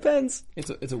 it really depends. It's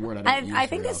a word I don't use I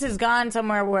think very this often. has gone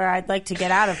somewhere where I'd like to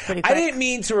get out of pretty quick. I didn't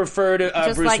mean to refer to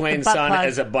Just Bruce like the Wayne's butt son plug.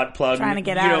 as a butt plug. Trying to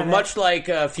get you out know, of it. much like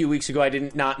a few weeks ago, I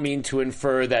did not mean to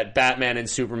infer that Batman and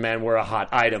Superman were a hot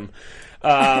item.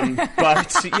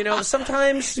 But, you know,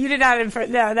 sometimes... You did not infer.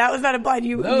 No, that was not implied.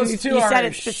 You Those two are... said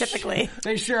it specifically.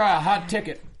 They sure are a hot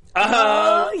ticket.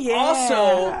 Oh, yeah.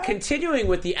 Also, continuing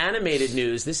with the animated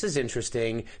news, this is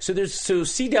interesting. So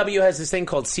CW has this thing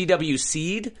called CW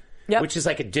Seed, Yep. which is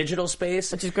like a digital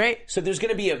space. Which is great. So there's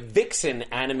going to be a Vixen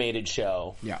animated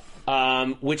show,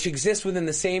 which exists within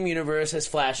the same universe as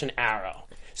Flash and Arrow.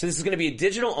 So this is going to be a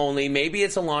digital only. Maybe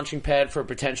it's a launching pad for a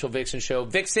potential Vixen show.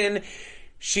 Vixen...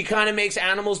 She kind of makes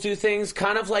animals do things,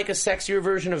 kind of like a sexier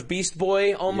version of Beast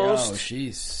Boy, almost. Oh,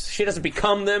 She doesn't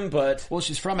become them, but... Well,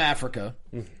 she's from Africa,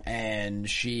 and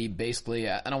she basically,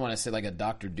 I don't want to say like a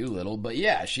Dr. Doolittle, but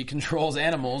yeah, she controls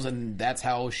animals, and that's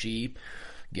how she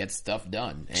gets stuff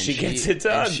done. And She gets it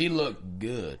done. And she looked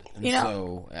good. And You know-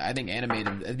 so I think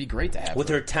animated, it'd be great to have With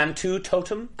her Tantu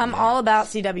totem? I'm all about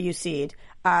CW Seed.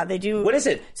 They do. What is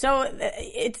it? So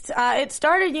it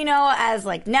started, as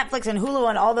like Netflix and Hulu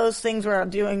and all those things were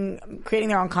creating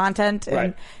their own content,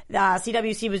 and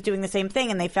CWC was doing the same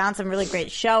thing, and they found some really great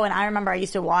show. And I remember I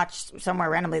used to watch somewhere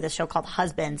randomly this show called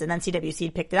Husbands, and then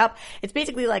CWC picked it up. It's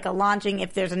basically like a launching.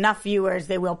 If there's enough viewers,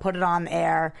 they will put it on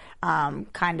air,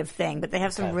 kind of thing. But they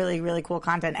have some really, really cool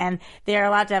content, and they are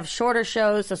allowed to have shorter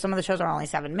shows. So some of the shows are only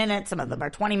 7 minutes, some of them are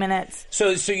 20 minutes. So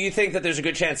you think that there's a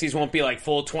good chance these won't be like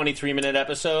full 23-minute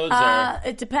episodes?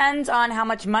 It depends on how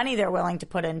much money they're willing to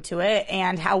put into it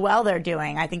and how well they're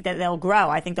doing. I think that they'll grow.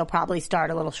 I think they'll probably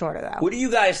start a little shorter, though. What do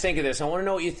you guys think of this? I want to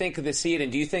know what you think of the seed,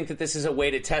 and do you think that this is a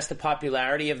way to test the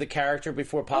popularity of the character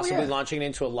before possibly launching it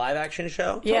into a live-action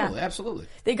show? Yeah. Totally, absolutely.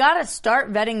 They got to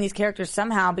start vetting these characters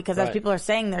somehow because, as people are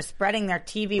saying, they're spreading their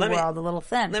TV world a little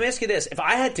thin. Let me ask you this. If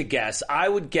I had to guess, I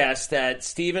would guess that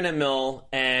Stephen Amell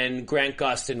and Grant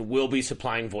Gustin will be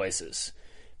supplying voices.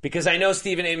 Because I know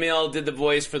Stephen Amell did the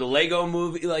voice for the Lego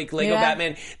movie, like Lego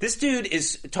Batman. This dude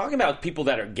is talking about people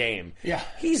that are game. Yeah.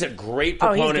 He's a great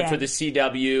proponent for the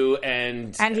CW.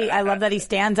 And I love that he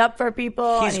stands up for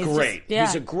people. He's great.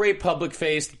 Just, He's a great public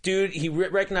face. Dude, he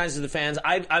recognizes the fans.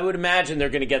 I would imagine they're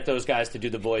going to get those guys to do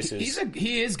the voices.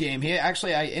 He is game.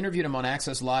 I interviewed him on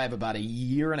Access Live about 1.5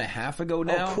 years ago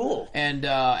now. Oh, cool. And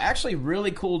actually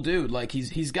really cool dude. Like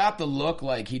he's got the look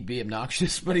like he'd be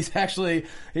obnoxious, but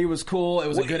he was cool. It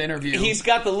was a good interview. He's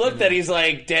got the look that he's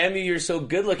like, damn you, you're so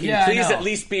good looking. Yeah, please at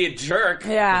least be a jerk.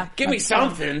 Yeah. Give me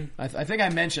something. I think I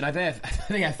mentioned, I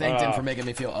think I thanked him for making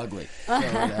me feel ugly.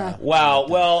 So, wow.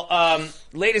 Well,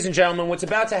 ladies and gentlemen, what's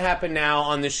about to happen now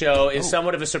on the show is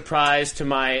somewhat of a surprise to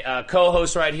my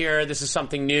co-host right here. This is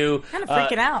something new. Kind of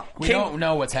freaking out. We don't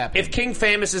know what's happening. If King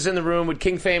Famous is in the room, would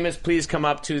King Famous please come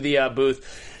up to the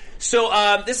booth?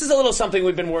 So this is a little something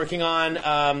we've been working on.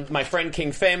 My friend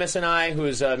King Famous and I, who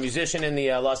is a musician in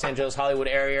the Los Angeles, Hollywood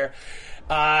area.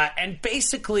 And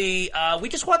basically, we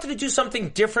just wanted to do something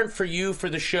different for you for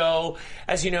the show.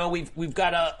 As you know, we've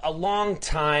got a long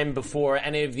time before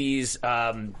any of these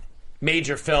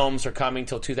major films are coming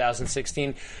till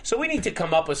 2016. So we need to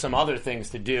come up with some other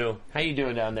things to do. How you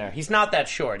doing down there? He's not that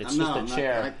short. It's just a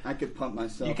chair. I could pump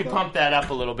myself. You could pump that up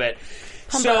a little bit.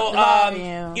 So,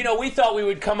 we thought we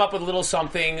would come up with a little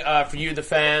something for you, the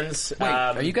fans. Wait,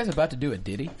 are you guys about to do a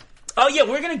ditty? Oh, yeah,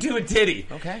 we're going to do a ditty.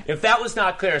 Okay. If that was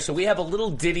not clear. So we have a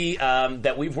little ditty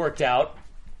that we've worked out.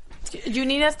 Do you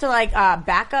need us to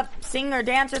back up, sing or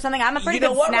dance or something? I'm a pretty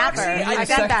good snapper. Roxy? I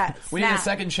got that. We need a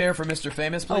second chair for Mr.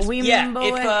 Famous, please.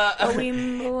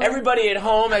 Everybody at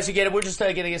home, as you get it, we're just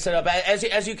getting it set up.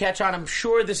 As you catch on, I'm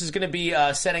sure this is going to be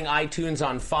setting iTunes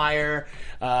on fire.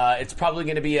 It's probably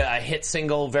going to be a hit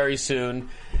single very soon.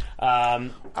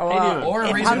 Or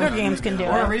a reason Hunger Games can do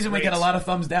or it. a reason we get a lot of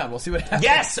thumbs down. We'll see what happens.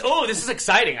 Yes. Oh, this is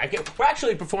exciting. We're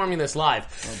actually performing this live.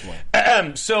 Oh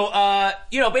boy.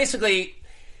 So basically,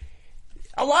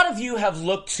 a lot of you have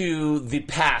looked to the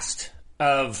past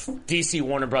of DC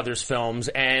Warner Brothers films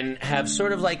and have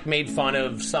sort of made fun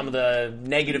of some of the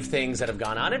negative things that have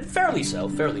gone on, and fairly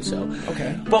so.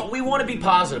 Okay. But we want to be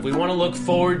positive. We want to look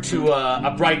forward to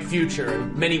a bright future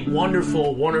and many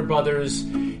wonderful Warner Brothers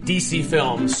DC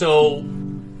films. So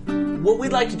what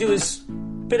we'd like to do is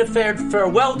bid a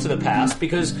farewell to the past,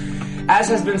 because, as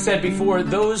has been said before,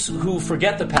 those who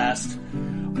forget the past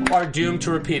are doomed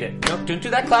to repeat it. Nope, don't do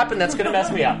that clapping. That's going to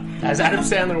mess me up. As Adam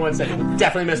Sandler once said, it would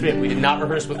definitely mess me up. We did not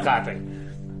rehearse with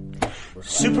clapping.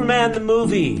 Superman the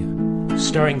movie,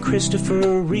 starring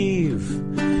Christopher Reeve.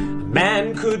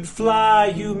 Man could fly,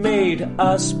 you made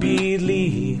us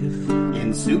believe.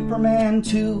 In Superman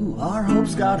 2, our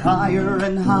hopes got higher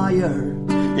and higher.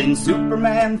 In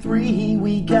Superman 3,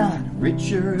 we got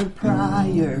Richard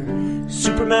Pryor.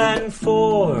 Superman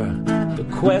 4, the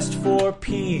quest for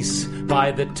peace.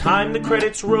 By the time the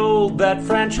credits rolled, that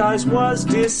franchise was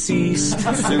deceased.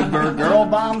 Supergirl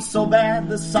bombed so bad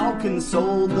the Salkin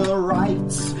sold the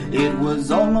rights. It was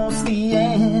almost the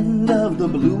end of the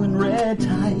blue and red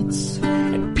tights.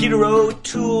 And Peter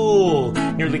O'Toole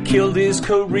nearly killed his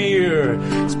career.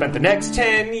 Spent the next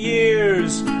 10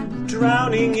 years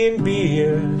drowning in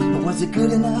beer. But was it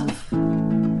good enough?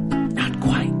 Not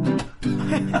quite.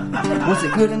 Was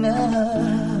it good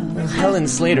enough? Helen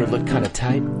Slater looked kind of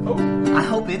tight. I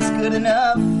hope it's good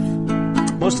enough.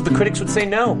 Most of the critics would say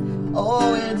no.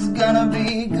 Oh, it's gonna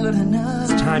be good enough.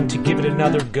 Time to give it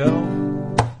another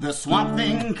go. The Swamp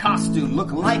Thing costume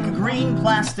looked like a green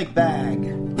plastic bag.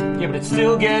 Yeah, but it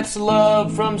still gets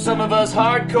love from some of us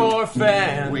hardcore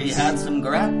fans. We had some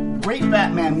great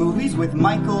Batman movies with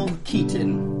Michael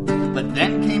Keaton. But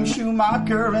then came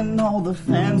Schumacher and all the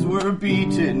fans were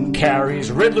beaten.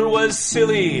 Carrie's Riddler was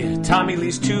silly. Tommy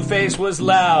Lee's Two-Face was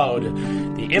loud.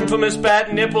 The infamous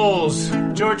Bat Nipples.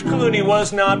 George Clooney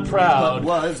was not proud. But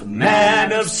was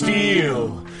Man of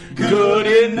Steel. Good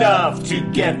enough to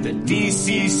get the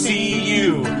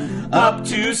DCCU up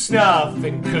to snuff.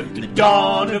 And could the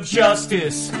dawn of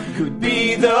justice could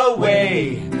be the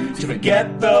way to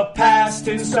forget the past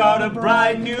and start a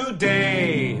bright new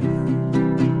day.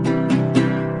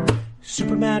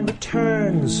 Superman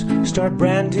Returns starred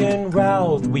Brandon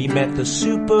Routh. We met the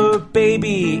super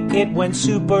baby, it went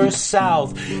super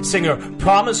south. Singer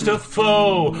promised a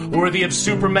foe worthy of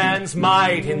Superman's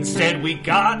might. Instead we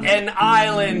got an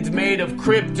island made of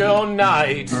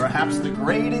kryptonite. Perhaps the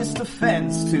greatest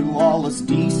offense to all us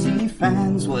DC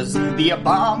fans was the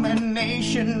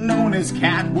abomination known as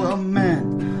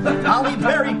Catwoman. Halle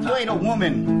Berry played a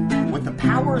woman with the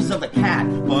powers of a cat,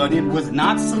 but it was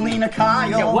not Selena Kyle.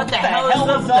 Yeah, what the hell is was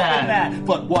up up that? in that?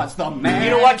 But what's the man?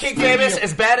 You know what, King Famous?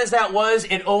 As bad as that was,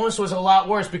 it almost was a lot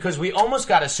worse because we almost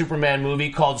got a Superman movie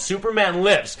called Superman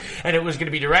Lives, and it was going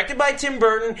to be directed by Tim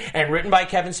Burton and written by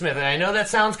Kevin Smith. And I know that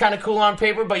sounds kind of cool on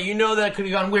paper, but you know that could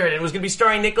have gone weird. And it was going to be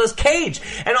starring Nicolas Cage,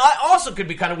 and I also could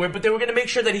be kind of weird, but they were going to make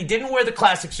sure that he didn't wear the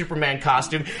classic Superman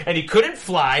costume, and he couldn't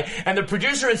fly, and the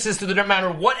producer insisted that no matter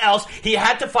what else, he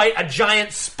had to fight a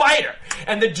giant spider.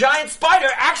 And the giant spider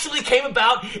actually came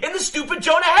about in the stupid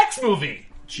Jonah Hex movie.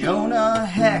 Jonah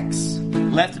Hex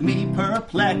left me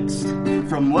perplexed.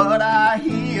 From what I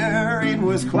hear, it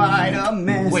was quite a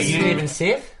mess. Wait, you didn't even see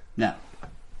it? No.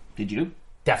 Did you?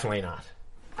 Definitely not.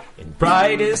 In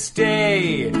brightest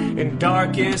day, in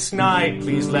darkest night,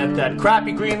 please let that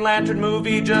crappy Green Lantern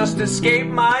movie just escape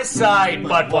my sight.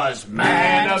 But was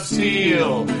Man of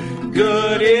Steel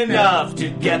good enough to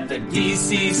get the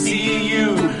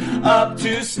DCCU up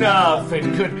to snuff?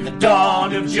 And could the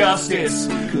dawn of justice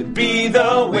could be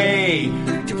the way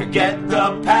to forget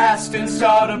the past and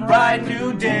start a bright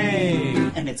new day?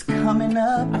 And it's coming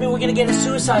up. I mean, we're gonna get a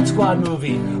Suicide Squad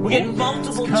movie. We're getting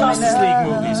multiple Justice League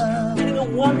movies. We're getting a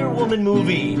Wonder Woman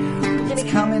movie. We're getting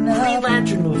a Green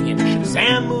Lantern movie, and a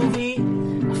Shazam movie,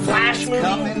 a Flash movie.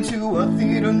 Coming to a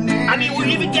theater near I mean, we're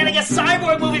even getting a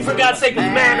Cyborg movie, for God's sake, with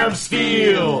Man of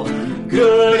Steel.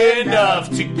 Good enough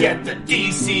to get the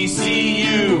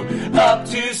DCCU up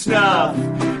to snuff.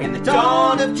 And the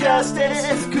dawn of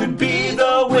justice could be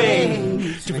the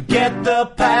way to forget the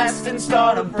past and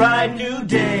start a bright new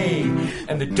day.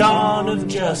 And the dawn of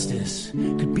justice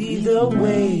could be the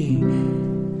way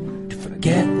to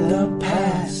forget the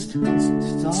past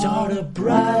and start a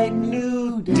bright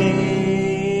new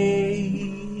day.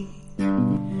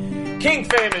 King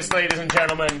Famous, ladies and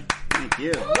gentlemen. Thank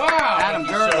you. Wow. Adam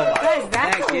Girdle.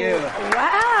 Thank you.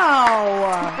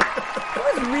 Wow.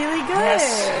 That was really good.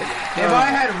 If I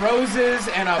had roses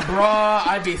and a bra,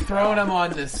 I'd be throwing them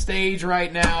on the stage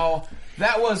right now.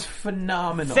 That was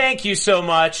phenomenal. Thank you so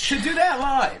much. To do that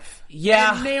live.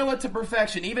 Yeah. And nail it to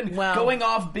perfection. Even going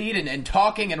off beat and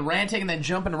talking and ranting and then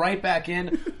jumping right back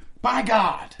in. By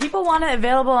God. People want it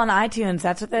available on iTunes.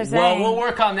 That's what they're Well, saying. we'll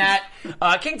work on that.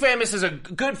 King Famous is a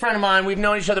good friend of mine. We've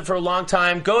known each other for a long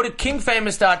time. Go to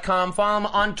kingfamous.com. Follow him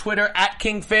on Twitter at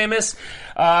KingFamous.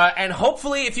 And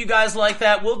hopefully, if you guys like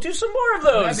that, we'll do some more of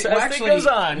those as it goes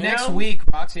on. Next you know? week,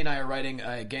 Roxy and I are writing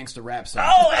a gangster rap song.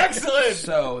 Oh, excellent!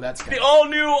 So that's the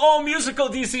all musical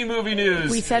DC movie news.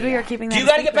 We said we were keeping that Do you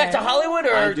got to get secret. back to Hollywood,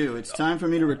 or I do. It's time for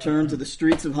me to return to the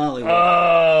streets of Hollywood.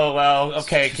 Oh well,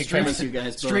 okay. King Streets, Famous. you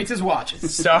guys. Streets is watching.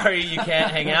 Sorry you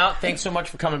can't hang out. Thanks so much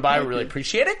for coming by. We really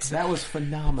appreciate it. That was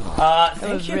phenomenal.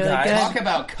 Thank you, really guys. good. Talk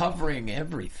about covering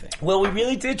everything. Well, we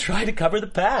really did try to cover the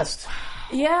past.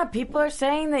 Yeah, people are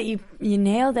saying that you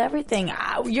nailed everything.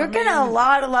 You're getting a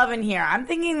lot of love in here. I'm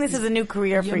thinking this is a new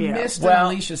career for you. Missed Well- an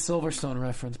Alicia Silverstone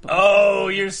reference. But Oh,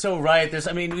 you're so right.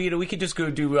 We could just go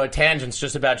do tangents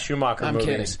just about Schumacher I'm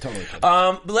movies. kidding. Totally kidding.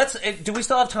 But let's. Do we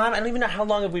still have time? I don't even know how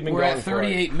long have we been We're going at for?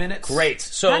 38 minutes. Great.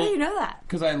 So How do you know that?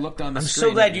 Because I looked on the I'm screen.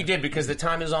 so glad you did because the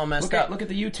time is all messed up. Look at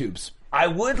the YouTubes. I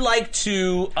would like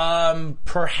to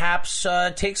perhaps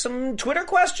take some Twitter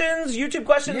questions, YouTube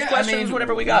questions,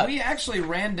 whatever we got. We actually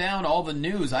ran down all the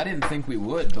news. I didn't think we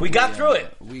would. But We got through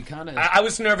it. We kind of. I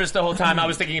was nervous the whole time. I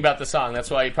was thinking about the song. That's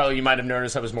why you might have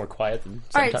noticed I was more quiet than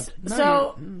All right, sometimes.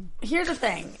 so here's the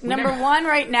thing. Number one,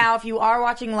 right now, if you are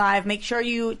watching live, make sure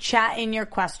you chat in your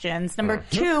questions. Number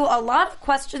two, a lot of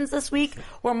questions this week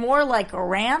were more like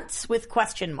rants with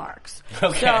question marks.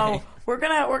 Okay. So we're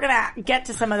gonna get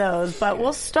to some of those, but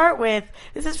we'll start with,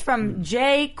 this is from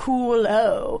J. Cool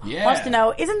O. Yeah. Wants to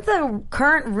know, isn't the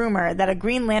current rumor that a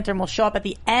Green Lantern will show up at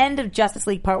the end of Justice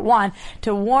League Part 1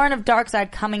 to warn of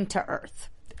Darkseid coming to Earth?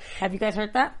 Have you guys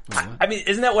heard that? I mean,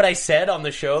 isn't that what I said on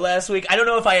the show last week? I don't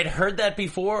know if I had heard that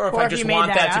before or if I just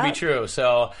want that to be true.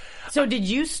 So did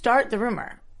you start the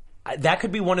rumor? That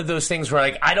could be one of those things where,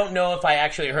 like, I don't know if I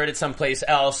actually heard it someplace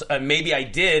else. Maybe I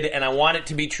did, and I want it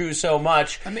to be true so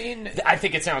much. I mean, I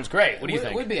think it sounds great. What do you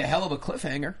think? It would be a hell of a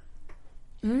cliffhanger.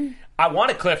 I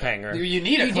want a cliffhanger. You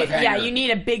need a cliffhanger. Yeah, you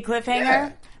need a big cliffhanger.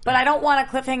 Yeah. But I don't want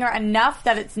a cliffhanger enough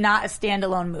that it's not a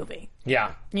standalone movie.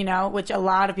 Yeah. You know, which a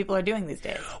lot of people are doing these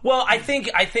days. Well, I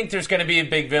think there's going to be a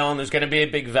big villain. There's going to be a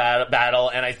big battle,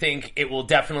 and I think it will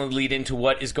definitely lead into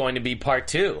what is going to be part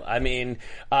 2. I mean,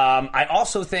 I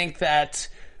also think that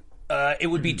it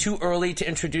would be too early to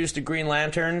introduce the Green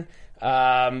Lantern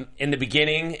in the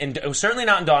beginning, and certainly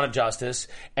not in Dawn of Justice.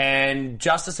 And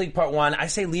Justice League Part 1, I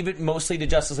say leave it mostly to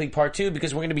Justice League Part 2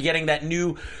 because we're going to be getting that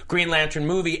new Green Lantern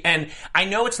movie. And I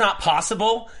know it's not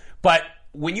possible, but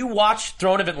when you watch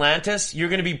Throne of Atlantis, you're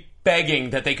going to be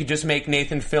begging that they could just make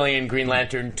Nathan Fillion Green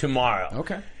Lantern tomorrow.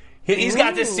 Okay. He's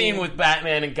got this scene with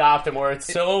Batman and Gotham where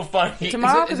it's so funny.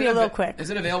 Tomorrow could be a little quick. Is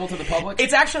it available to the public?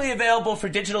 It's actually available for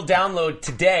digital download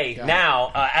today,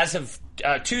 as of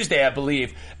Tuesday, I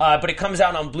believe. But it comes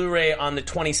out on Blu-ray on the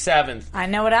 27th. I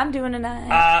know what I'm doing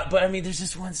tonight. But I mean, there's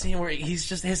just one scene where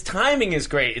his timing is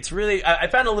great. It's really, I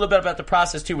found a little bit about the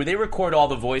process too, where they record all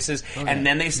the voices and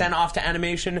then they send off to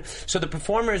animation. So the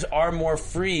performers are more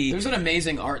free. There's an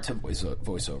amazing art to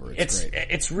voiceover. It's great.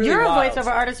 It's really You're wild. a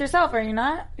voiceover artist yourself, are you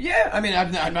not? Yeah, I mean,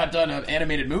 I've not done an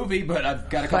animated movie, but I've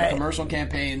got a couple commercial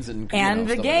campaigns and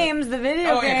the games, the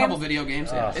video games. Oh, yeah, a couple video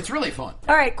games. Yeah. It's really fun.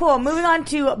 All right, cool. Moving on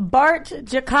to Bart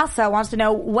Jacasa wants to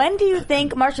know, when do you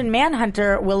think Martian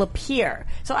Manhunter will appear?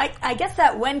 So I guess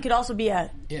that when could also be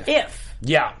a if.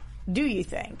 Yeah. Do you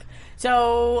think?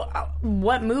 So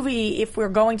what movie, if we're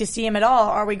going to see him at all,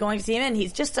 are we going to see him in?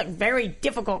 He's just a very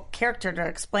difficult character to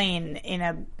explain in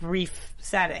a brief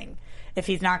setting if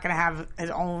he's not going to have his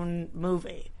own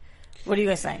movie. What do you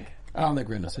guys think? I don't think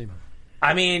we're going to see him.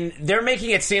 I mean, they're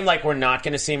making it seem like we're not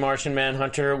going to see Martian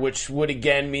Manhunter, which would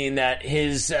again mean that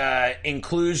his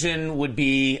inclusion would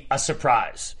be a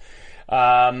surprise.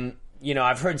 You know,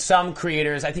 I've heard some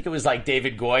creators, I think it was like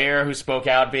David Goyer, who spoke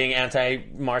out being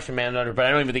anti-Martian Manhunter, but I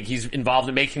don't even think he's involved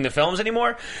in making the films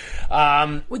anymore.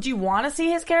 Would you want to see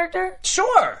his character?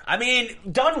 Sure. I mean,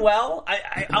 done well.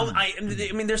 I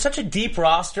mean, there's such a deep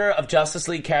roster of Justice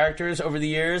League characters over the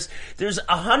years. There's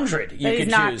 100 you could choose. But he's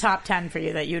not top 10 for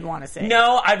you that you'd want to see.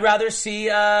 No, I'd rather see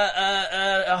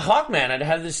a Hawkman. I'd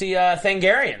rather see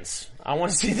Thangarians. I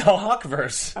want to see the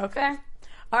Hawkverse. Okay.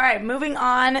 All right, moving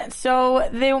on. So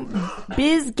the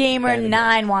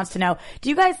BizGamer9 wants to know, do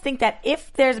you guys think that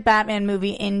if there's a Batman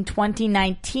movie in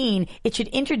 2019, it should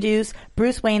introduce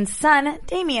Bruce Wayne's son,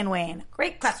 Damian Wayne?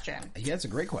 Great question. Yeah, it's a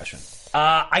great question.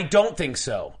 I don't think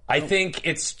so. I think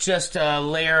it's just a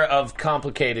layer of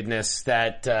complicatedness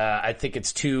that I think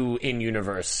it's too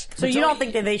in-universe. So you don't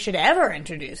think that they should ever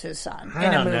introduce his son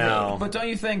in a movie? Know. But don't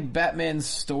you think Batman's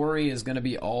story is going to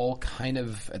be all kind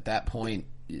of, at that point,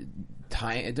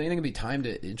 don't you think it'd be time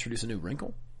to introduce a new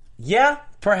wrinkle? Yeah,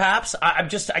 perhaps. I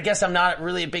guess I'm not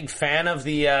really a big fan of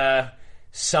the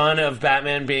son of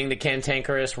Batman being the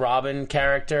cantankerous Robin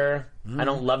character. I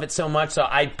don't love it so much, so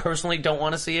I personally don't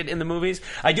want to see it in the movies.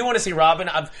 I do want to see Robin.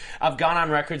 I've gone on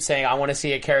record saying I want to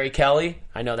see a Carrie Kelly.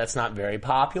 I know that's not very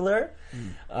popular,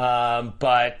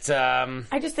 but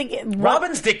I just think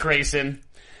Robin's Dick Grayson.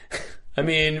 I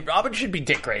mean, Robin should be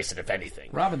Dick Grayson, if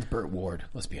anything. Robin's Burt Ward,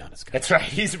 let's be honest, guys. That's right.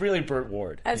 He's really Burt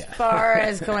Ward. As far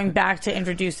as going back to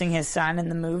introducing his son in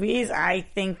the movies, I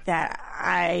think that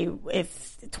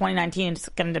if 2019 is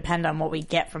going to depend on what we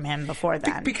get from him before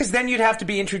then. Because then you'd have to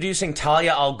be introducing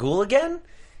Talia al Ghul again,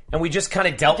 and we just kind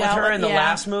of dealt with her in the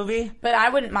last movie. But I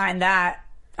wouldn't mind that.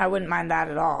 I wouldn't mind that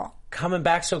at all. Coming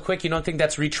back so quick, you don't think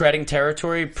that's retreading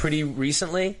territory pretty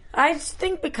recently? I just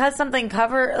think because something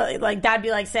like that'd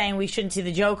be like saying we shouldn't see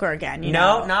the Joker again. You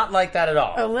know? No, not like that at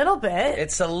all. A little bit.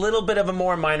 It's a little bit of a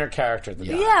more minor character than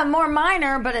that. Yeah, more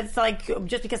minor, but it's like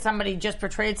just because somebody just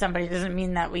portrayed somebody doesn't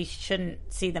mean that we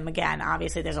shouldn't see them again.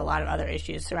 Obviously, there's a lot of other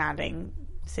issues surrounding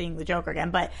seeing the Joker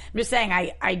again, but I'm just saying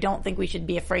I don't think we should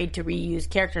be afraid to reuse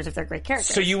characters if they're great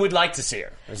characters. So you would like to see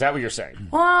her? Is that what you're saying?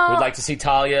 Well, would like to see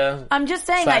Talia? I'm just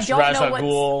saying I don't Ra's know al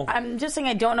Ghul. I'm just saying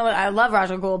I don't know. I love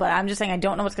Ra's al Ghul, but I'm just saying I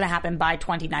don't know what's going to happen by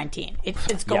 2019.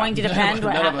 It's going to depend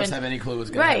what happens. None of us have any clue what's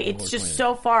going to happen. Right, it's just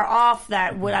so far off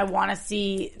that would I want to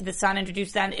see the son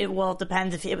introduced then? It will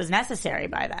depend if it was necessary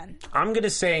by then. I'm going to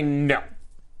say no.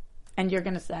 And you're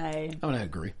going to say? I'm going to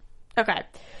agree. Okay.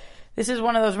 This is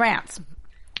one of those rants.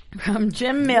 From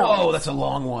Jim Mills. Whoa, that's a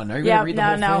long one. Are you going to read the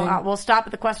whole thing? We'll stop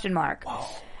at the question mark. Whoa.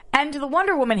 And to the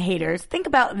Wonder Woman haters, think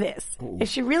about this. If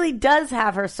she really does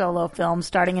have her solo film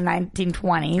starting in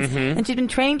 1920s, and she's been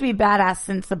training to be badass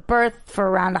since the birth for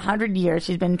around 100 years.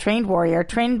 She's been trained warrior,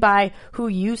 trained by who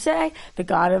you say? The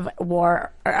god of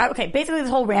war. Okay, basically this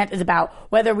whole rant is about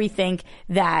whether we think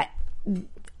that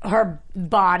her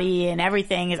body and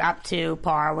everything is up to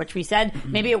par, which we said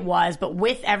maybe it was, but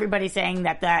with everybody saying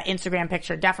that the Instagram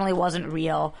picture definitely wasn't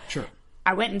real. Sure.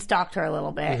 I went and stalked her a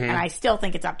little bit, and I still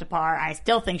think it's up to par. I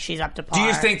still think she's up to par. Do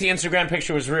you think the Instagram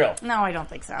picture was real? No, I don't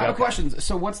think so. I have a question.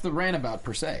 So what's the rant about,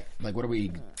 per se? Like, what are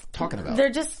we talking about? They're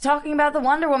just talking about the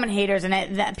Wonder Woman haters and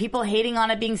that people hating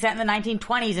on it being set in the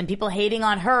 1920s and people hating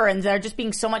on her, and there just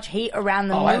being so much hate around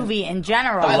the movie in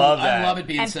general. I love that. I love it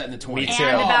being set in the 20s. Me too.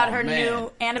 And about her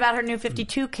man. new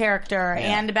 52 character,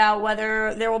 and about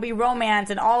whether there will be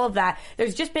romance and all of that.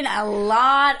 There's just been a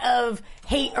lot of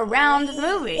hate around the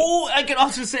movie. Oh, I could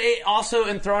also say,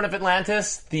 in Throne of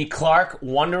Atlantis, the Clark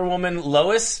Wonder Woman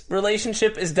Lois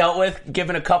relationship is dealt with,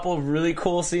 given a couple of really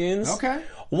cool scenes. Okay.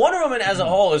 Wonder Woman as a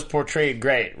whole is portrayed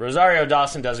great. Rosario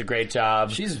Dawson does a great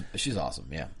job. She's awesome,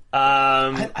 yeah.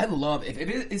 I love if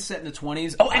it is set in the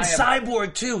 20s.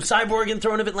 Cyborg too. Cyborg in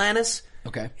Throne of Atlantis.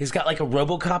 Okay. He's got like a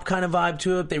RoboCop kind of vibe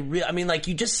to it.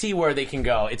 You just see where they can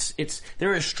go.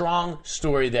 There is a strong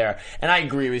story there, and I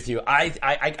agree with you.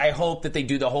 I hope that they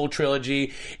do the whole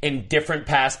trilogy in different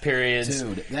past periods.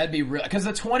 Dude, that'd be real, because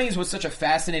the 20s was such a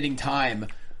fascinating time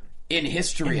in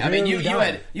history.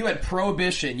 You had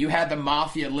Prohibition, you had the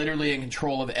mafia literally in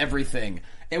control of everything.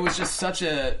 It was just such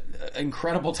a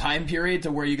incredible time period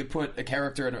to where you could put a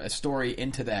character and a story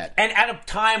into that. And at a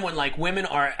time when women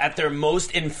are at their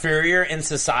most inferior in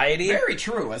society. Very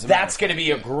true. That's going to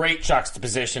be a great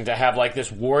juxtaposition to have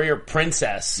this warrior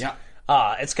princess. Yeah.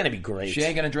 It's going to be great. She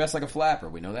ain't going to dress like a flapper.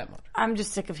 We know that much. I'm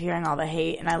just sick of hearing all the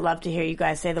hate, and I love to hear you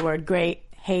guys say the word great.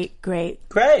 Hate, great.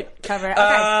 Cover it.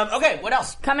 Okay, what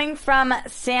else? Coming from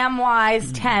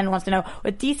Samwise10 wants to know,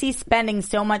 with DC spending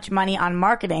so much money on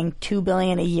marketing, $2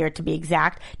 billion a year to be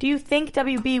exact, do you think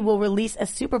WB will release a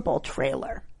Super Bowl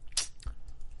trailer?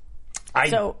 I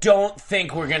don't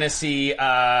think we're going to see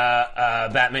a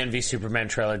Batman v Superman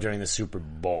trailer during the Super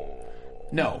Bowl.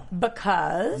 No.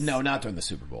 Because? No, not during the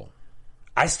Super Bowl.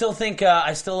 I still think,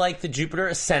 I still like the Jupiter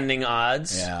Ascending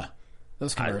odds. Yeah.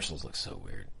 Those commercials look so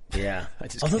weird. Yeah.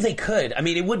 Although they could.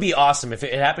 It would be awesome if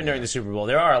it happened during the Super Bowl.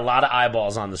 There are a lot of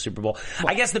eyeballs on the Super Bowl.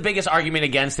 I guess the biggest argument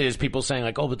against it is people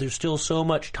saying but there's still so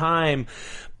much time.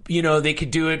 They could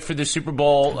do it for the Super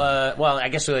Bowl. I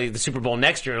guess the Super Bowl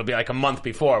next year, it'll be a month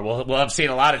before. We'll have seen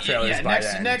a lot of trailers by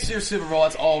then. Next year's Super Bowl,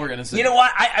 that's all we're going to see. You know what?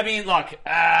 Look,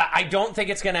 I don't think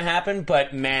it's going to happen,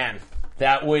 but man,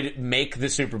 that would make the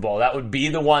Super Bowl. That would be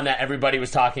the one that everybody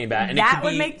was talking about. And that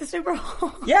would make the Super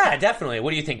Bowl? Yeah, definitely. What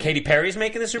do you think? Katy Perry's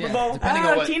making the Super Bowl? Depending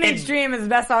on what... Teenage Dream is the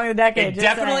best song of the decade. It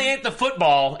definitely ain't the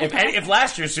football. If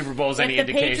last year's Super Bowl is any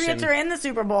indication. If the Patriots are in the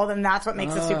Super Bowl, then that's what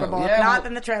makes the Super Bowl. Yeah, if not,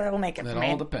 then the trailer will make it for me. It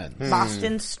all depends.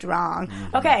 Boston strong.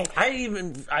 Okay.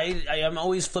 I am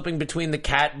always flipping between the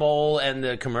Cat Bowl and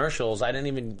the commercials. I didn't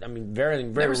even, very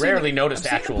rarely noticed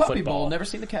actual Puppy football. Bowl, never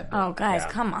seen the Cat Bowl. Oh, guys,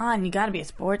 come on. You got to be a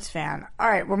sports fan. All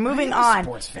right, we're moving on.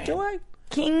 Sports fan. Do I?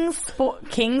 King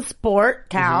Sport,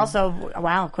 Cal. So,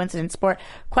 wow, coincidence sport.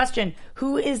 Question,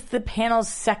 who is the panel's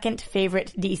second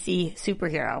favorite DC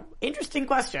superhero? Interesting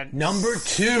question. Number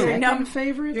 2. Your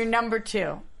favorite? Your number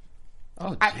 2.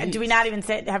 Oh, do we not even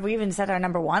say, have we even said our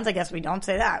number 1s? I guess we don't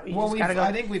say that.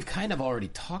 I think we've kind of already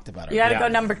talked about it. You gotta go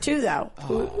number 2, though.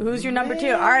 Who's your number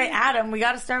 2? All right, Adam, we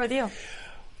gotta start with you.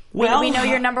 Well, we know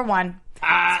you're number 1.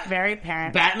 It's very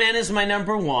apparent. Batman is my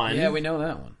number 1. Yeah, we know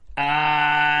that one.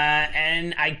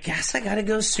 And I guess I gotta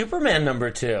go Superman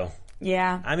number 2.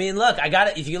 Yeah. Look,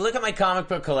 if you look at my comic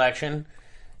book collection,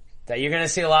 that you're gonna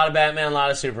see a lot of Batman, a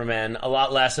lot of Superman, a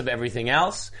lot less of everything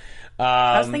else.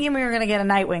 I was thinking we were going to get a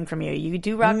Nightwing from you. You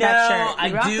do rock that shirt.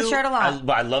 You rock the shirt a lot.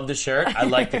 I love the shirt. I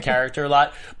like the character a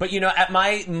lot. But, at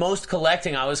my most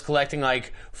collecting, I was collecting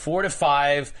 4 to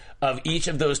 5 of each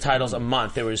of those titles a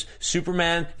month. There was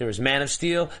Superman, there was Man of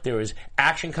Steel, there was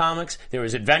Action Comics, there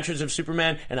was Adventures of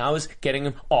Superman, and I was getting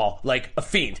them all like a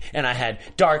fiend. And I had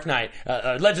Dark Knight,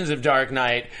 Legends of Dark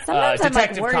Knight,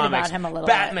 Detective Comics,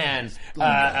 Batman.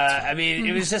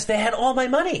 It was just, they had all my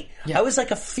money. Yeah. I was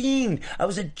like a fiend. I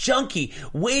was a junkie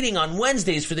waiting on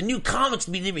Wednesdays for the new comics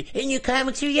to be delivered. Any new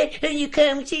comics here yet? Any new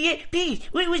comics here yet? Please,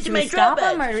 where's my stop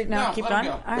drawback? them or no, keep going?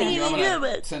 Go. All right. I'm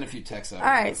gonna send a few texts out. All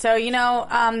right, so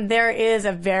there is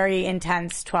a very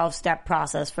intense 12-step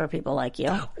process for people like you.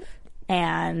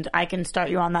 and I can start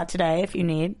you on that today if you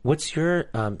need. What's your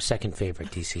second favorite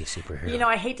DC superhero? You know,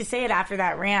 I hate to say it after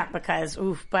that rant because,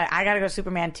 but I gotta go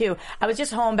Superman too. I was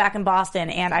just home back in Boston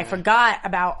and I forgot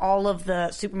about all of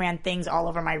the Superman things all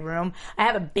over my room. I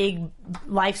have a big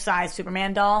life-size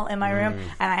Superman doll in my room,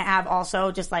 and I have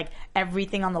also just like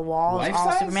everything on the walls, all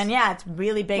Life-size? Superman. Yeah, it's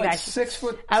really big. Like 6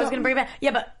 foot. I was gonna bring it back.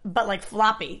 Yeah, but like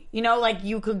floppy. You know, like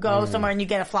you could go somewhere and you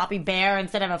get a floppy bear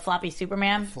instead of a floppy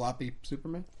Superman. Floppy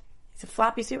Superman. It's a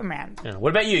floppy Superman. Yeah. What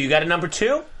about you? You got a number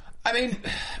 2? I mean,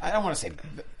 I don't want to say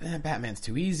Batman's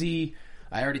too easy.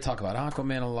 I already talk about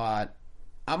Aquaman a lot.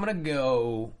 I'm gonna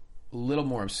go a little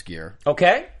more obscure.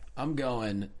 Okay. I'm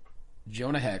going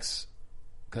Jonah Hex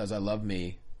because I love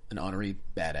me, an honorary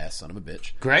badass son of a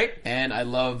bitch. Great. And I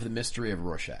love the mystery of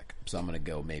Rorschach. So I'm going to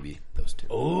go maybe those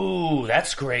two. Ooh,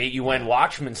 that's great. You went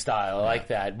Watchmen style. I like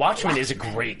that. Watchmen is a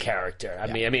great character. I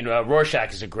mean,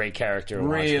 Rorschach is a great character. in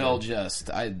Real,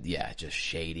 Watchmen. just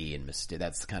shady and mysterious.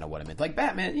 That's kind of what I meant. Like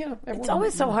Batman, you know. It's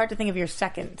always so hard to think of your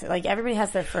second. Like everybody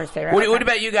has their first favorite. What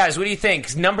about you guys? What do you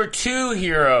think? Number 2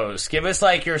 heroes. Give us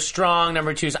like your strong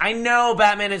number 2s. I know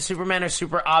Batman and Superman are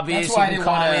super obvious. That's why you I can didn't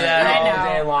call wanna- me that I all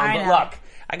know, day long. I But know. look,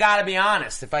 I gotta be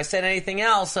honest. If I said anything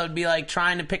else, I'd be like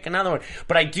trying to pick another one.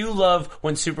 But I do love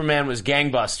when Superman was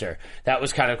Gangbuster. That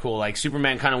was kind of cool. Like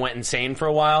Superman kind of went insane for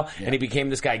a while, and he became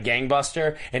this guy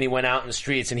Gangbuster, and he went out in the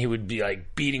streets and he would be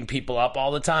like beating people up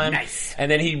all the time. Nice.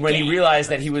 And then when he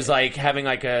realized that he was like having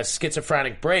like a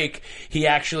schizophrenic break, he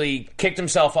actually kicked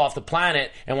himself off the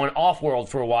planet and went off world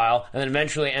for a while, and then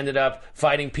eventually ended up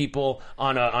fighting people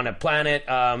on a planet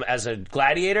as a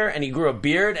gladiator. And he grew a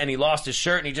beard and he lost his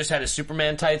shirt and he just had his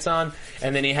Superman tights on,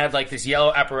 and then he had like this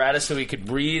yellow apparatus so he could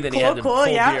breathe, and he had the Cool, full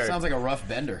yeah. beard. Sounds like a rough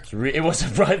bender. It was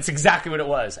it's exactly what it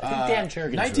was. I think Dan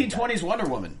Jurgens wrote that. 1920s Wonder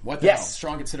Woman. What the Yes. hell?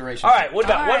 Strong consideration. All right, what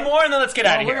about All one right. more and then let's get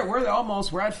out of here.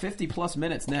 We're at 50 plus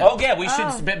minutes now. Oh yeah, we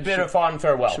should bit of fun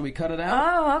farewell. Should we cut it out?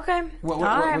 Oh, okay. What-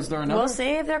 All right. was there another? We'll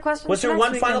save their questions. Was there for next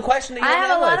one week. final question that you I wanna have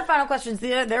a end lot with? of final questions.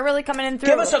 They're really coming in through.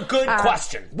 Give us a good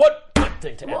question. What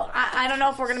thing to end Well, with? I don't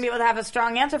know if we're going to be able to have a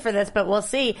strong answer for this, but we'll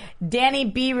see. Danny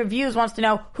B. Reviews wants to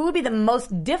know who would be the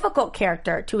most difficult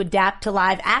character to adapt to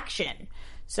live action.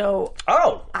 So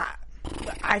Oh.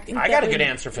 I think I got a good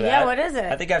answer for that. Yeah, what is it?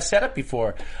 I think I've said it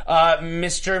before.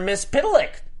 Mr. and Miss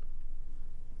Piddleick.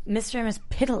 Mr. and Miss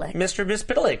Piddleick. Mr. and Miss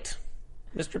Piddleick.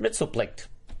 Mr. Mitzelplicht.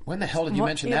 When the hell did you What-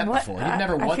 mention yeah, that what- before? You've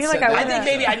never I once feel said like I that. I would- think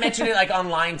maybe I mentioned it like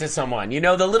online to someone. You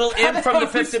know, the little imp from the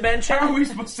fifth dimension. How are we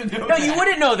supposed to know No, that? you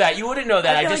wouldn't know that. You wouldn't know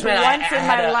that. I I feel just like meant I once in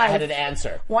had my I life- had an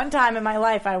answer. One time in my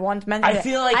life, I once mentioned I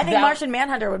feel like I think that- Martian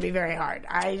Manhunter would be very hard.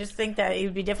 I just think that it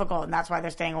would be difficult, and that's why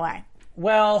they're staying away.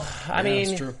 Well, I mean,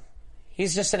 that's true.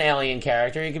 he's just an alien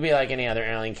character. He could be like any other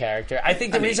alien character. I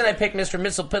think the reason I picked Mr.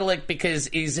 Mitzelpiddleick because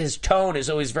his tone is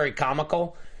always very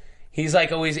comical. He's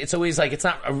like always. It's always like it's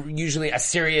not usually a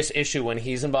serious issue when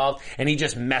he's involved, and he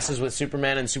just messes with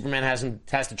Superman, and Superman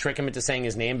has to trick him into saying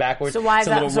his name backwards. So why is It's a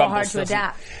that little so rumble hard to stuff.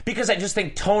 adapt? Because I just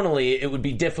think tonally it would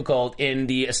be difficult in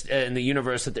the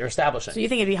universe that they're establishing. So you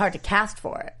think it'd be hard to cast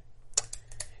for it?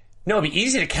 No, it'd be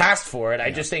easy to cast for it.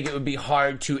 I just think it would be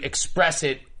hard to express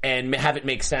it and have it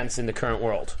make sense in the current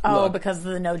world. Oh, because of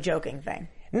the no joking thing.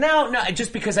 No,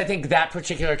 just because I think that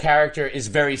particular character is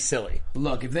very silly.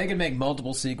 Look, if they can make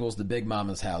multiple sequels to Big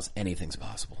Mama's House, anything's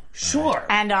possible. Sure.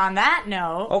 And on that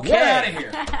note, Okay. Get out of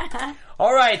here.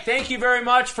 All right. Thank you very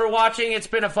much for watching. It's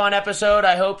been a fun episode.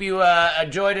 I hope you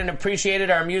enjoyed and appreciated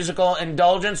our musical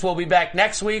indulgence. We'll be back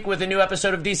next week with a new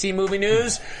episode of DC Movie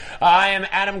News. I am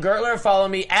Adam Gertler. Follow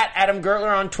me at Adam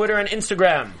Gertler on Twitter and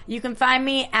Instagram. you can find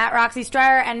me at Roxy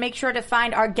Stryer, and make sure to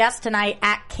find our guest tonight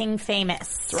at King Famous.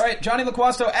 That's right. Johnny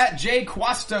LaQuasto at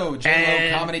jquasto,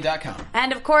 JLOcomedy.com.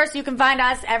 And of course, you can find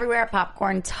us everywhere at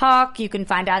Popcorn Talk. You can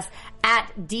find us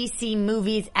at DC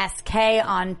Movies SK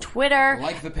on Twitter.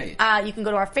 Like the page. You can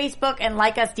go to our Facebook and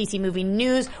like us, DC Movie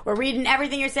News. We're reading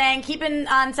everything you're saying. Keep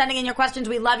on sending in your questions.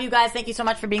 We love you guys. Thank you so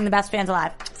much for being the best fans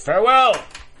alive. Farewell.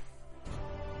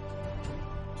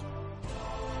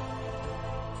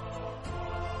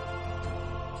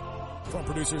 From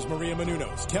producers Maria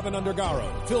Menounos, Kevin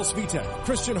Undergaro, Phil Svitek,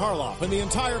 Christian Harloff, and the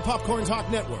entire Popcorn Talk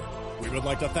Network, we would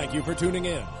like to thank you for tuning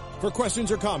in. For questions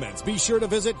or comments, be sure to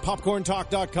visit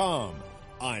popcorntalk.com.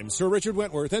 I'm Sir Richard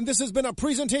Wentworth, and this has been a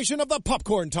presentation of the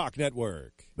Popcorn Talk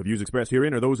Network. The views expressed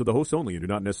herein are those of the hosts only and do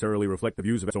not necessarily reflect the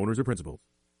views of its owners or principals.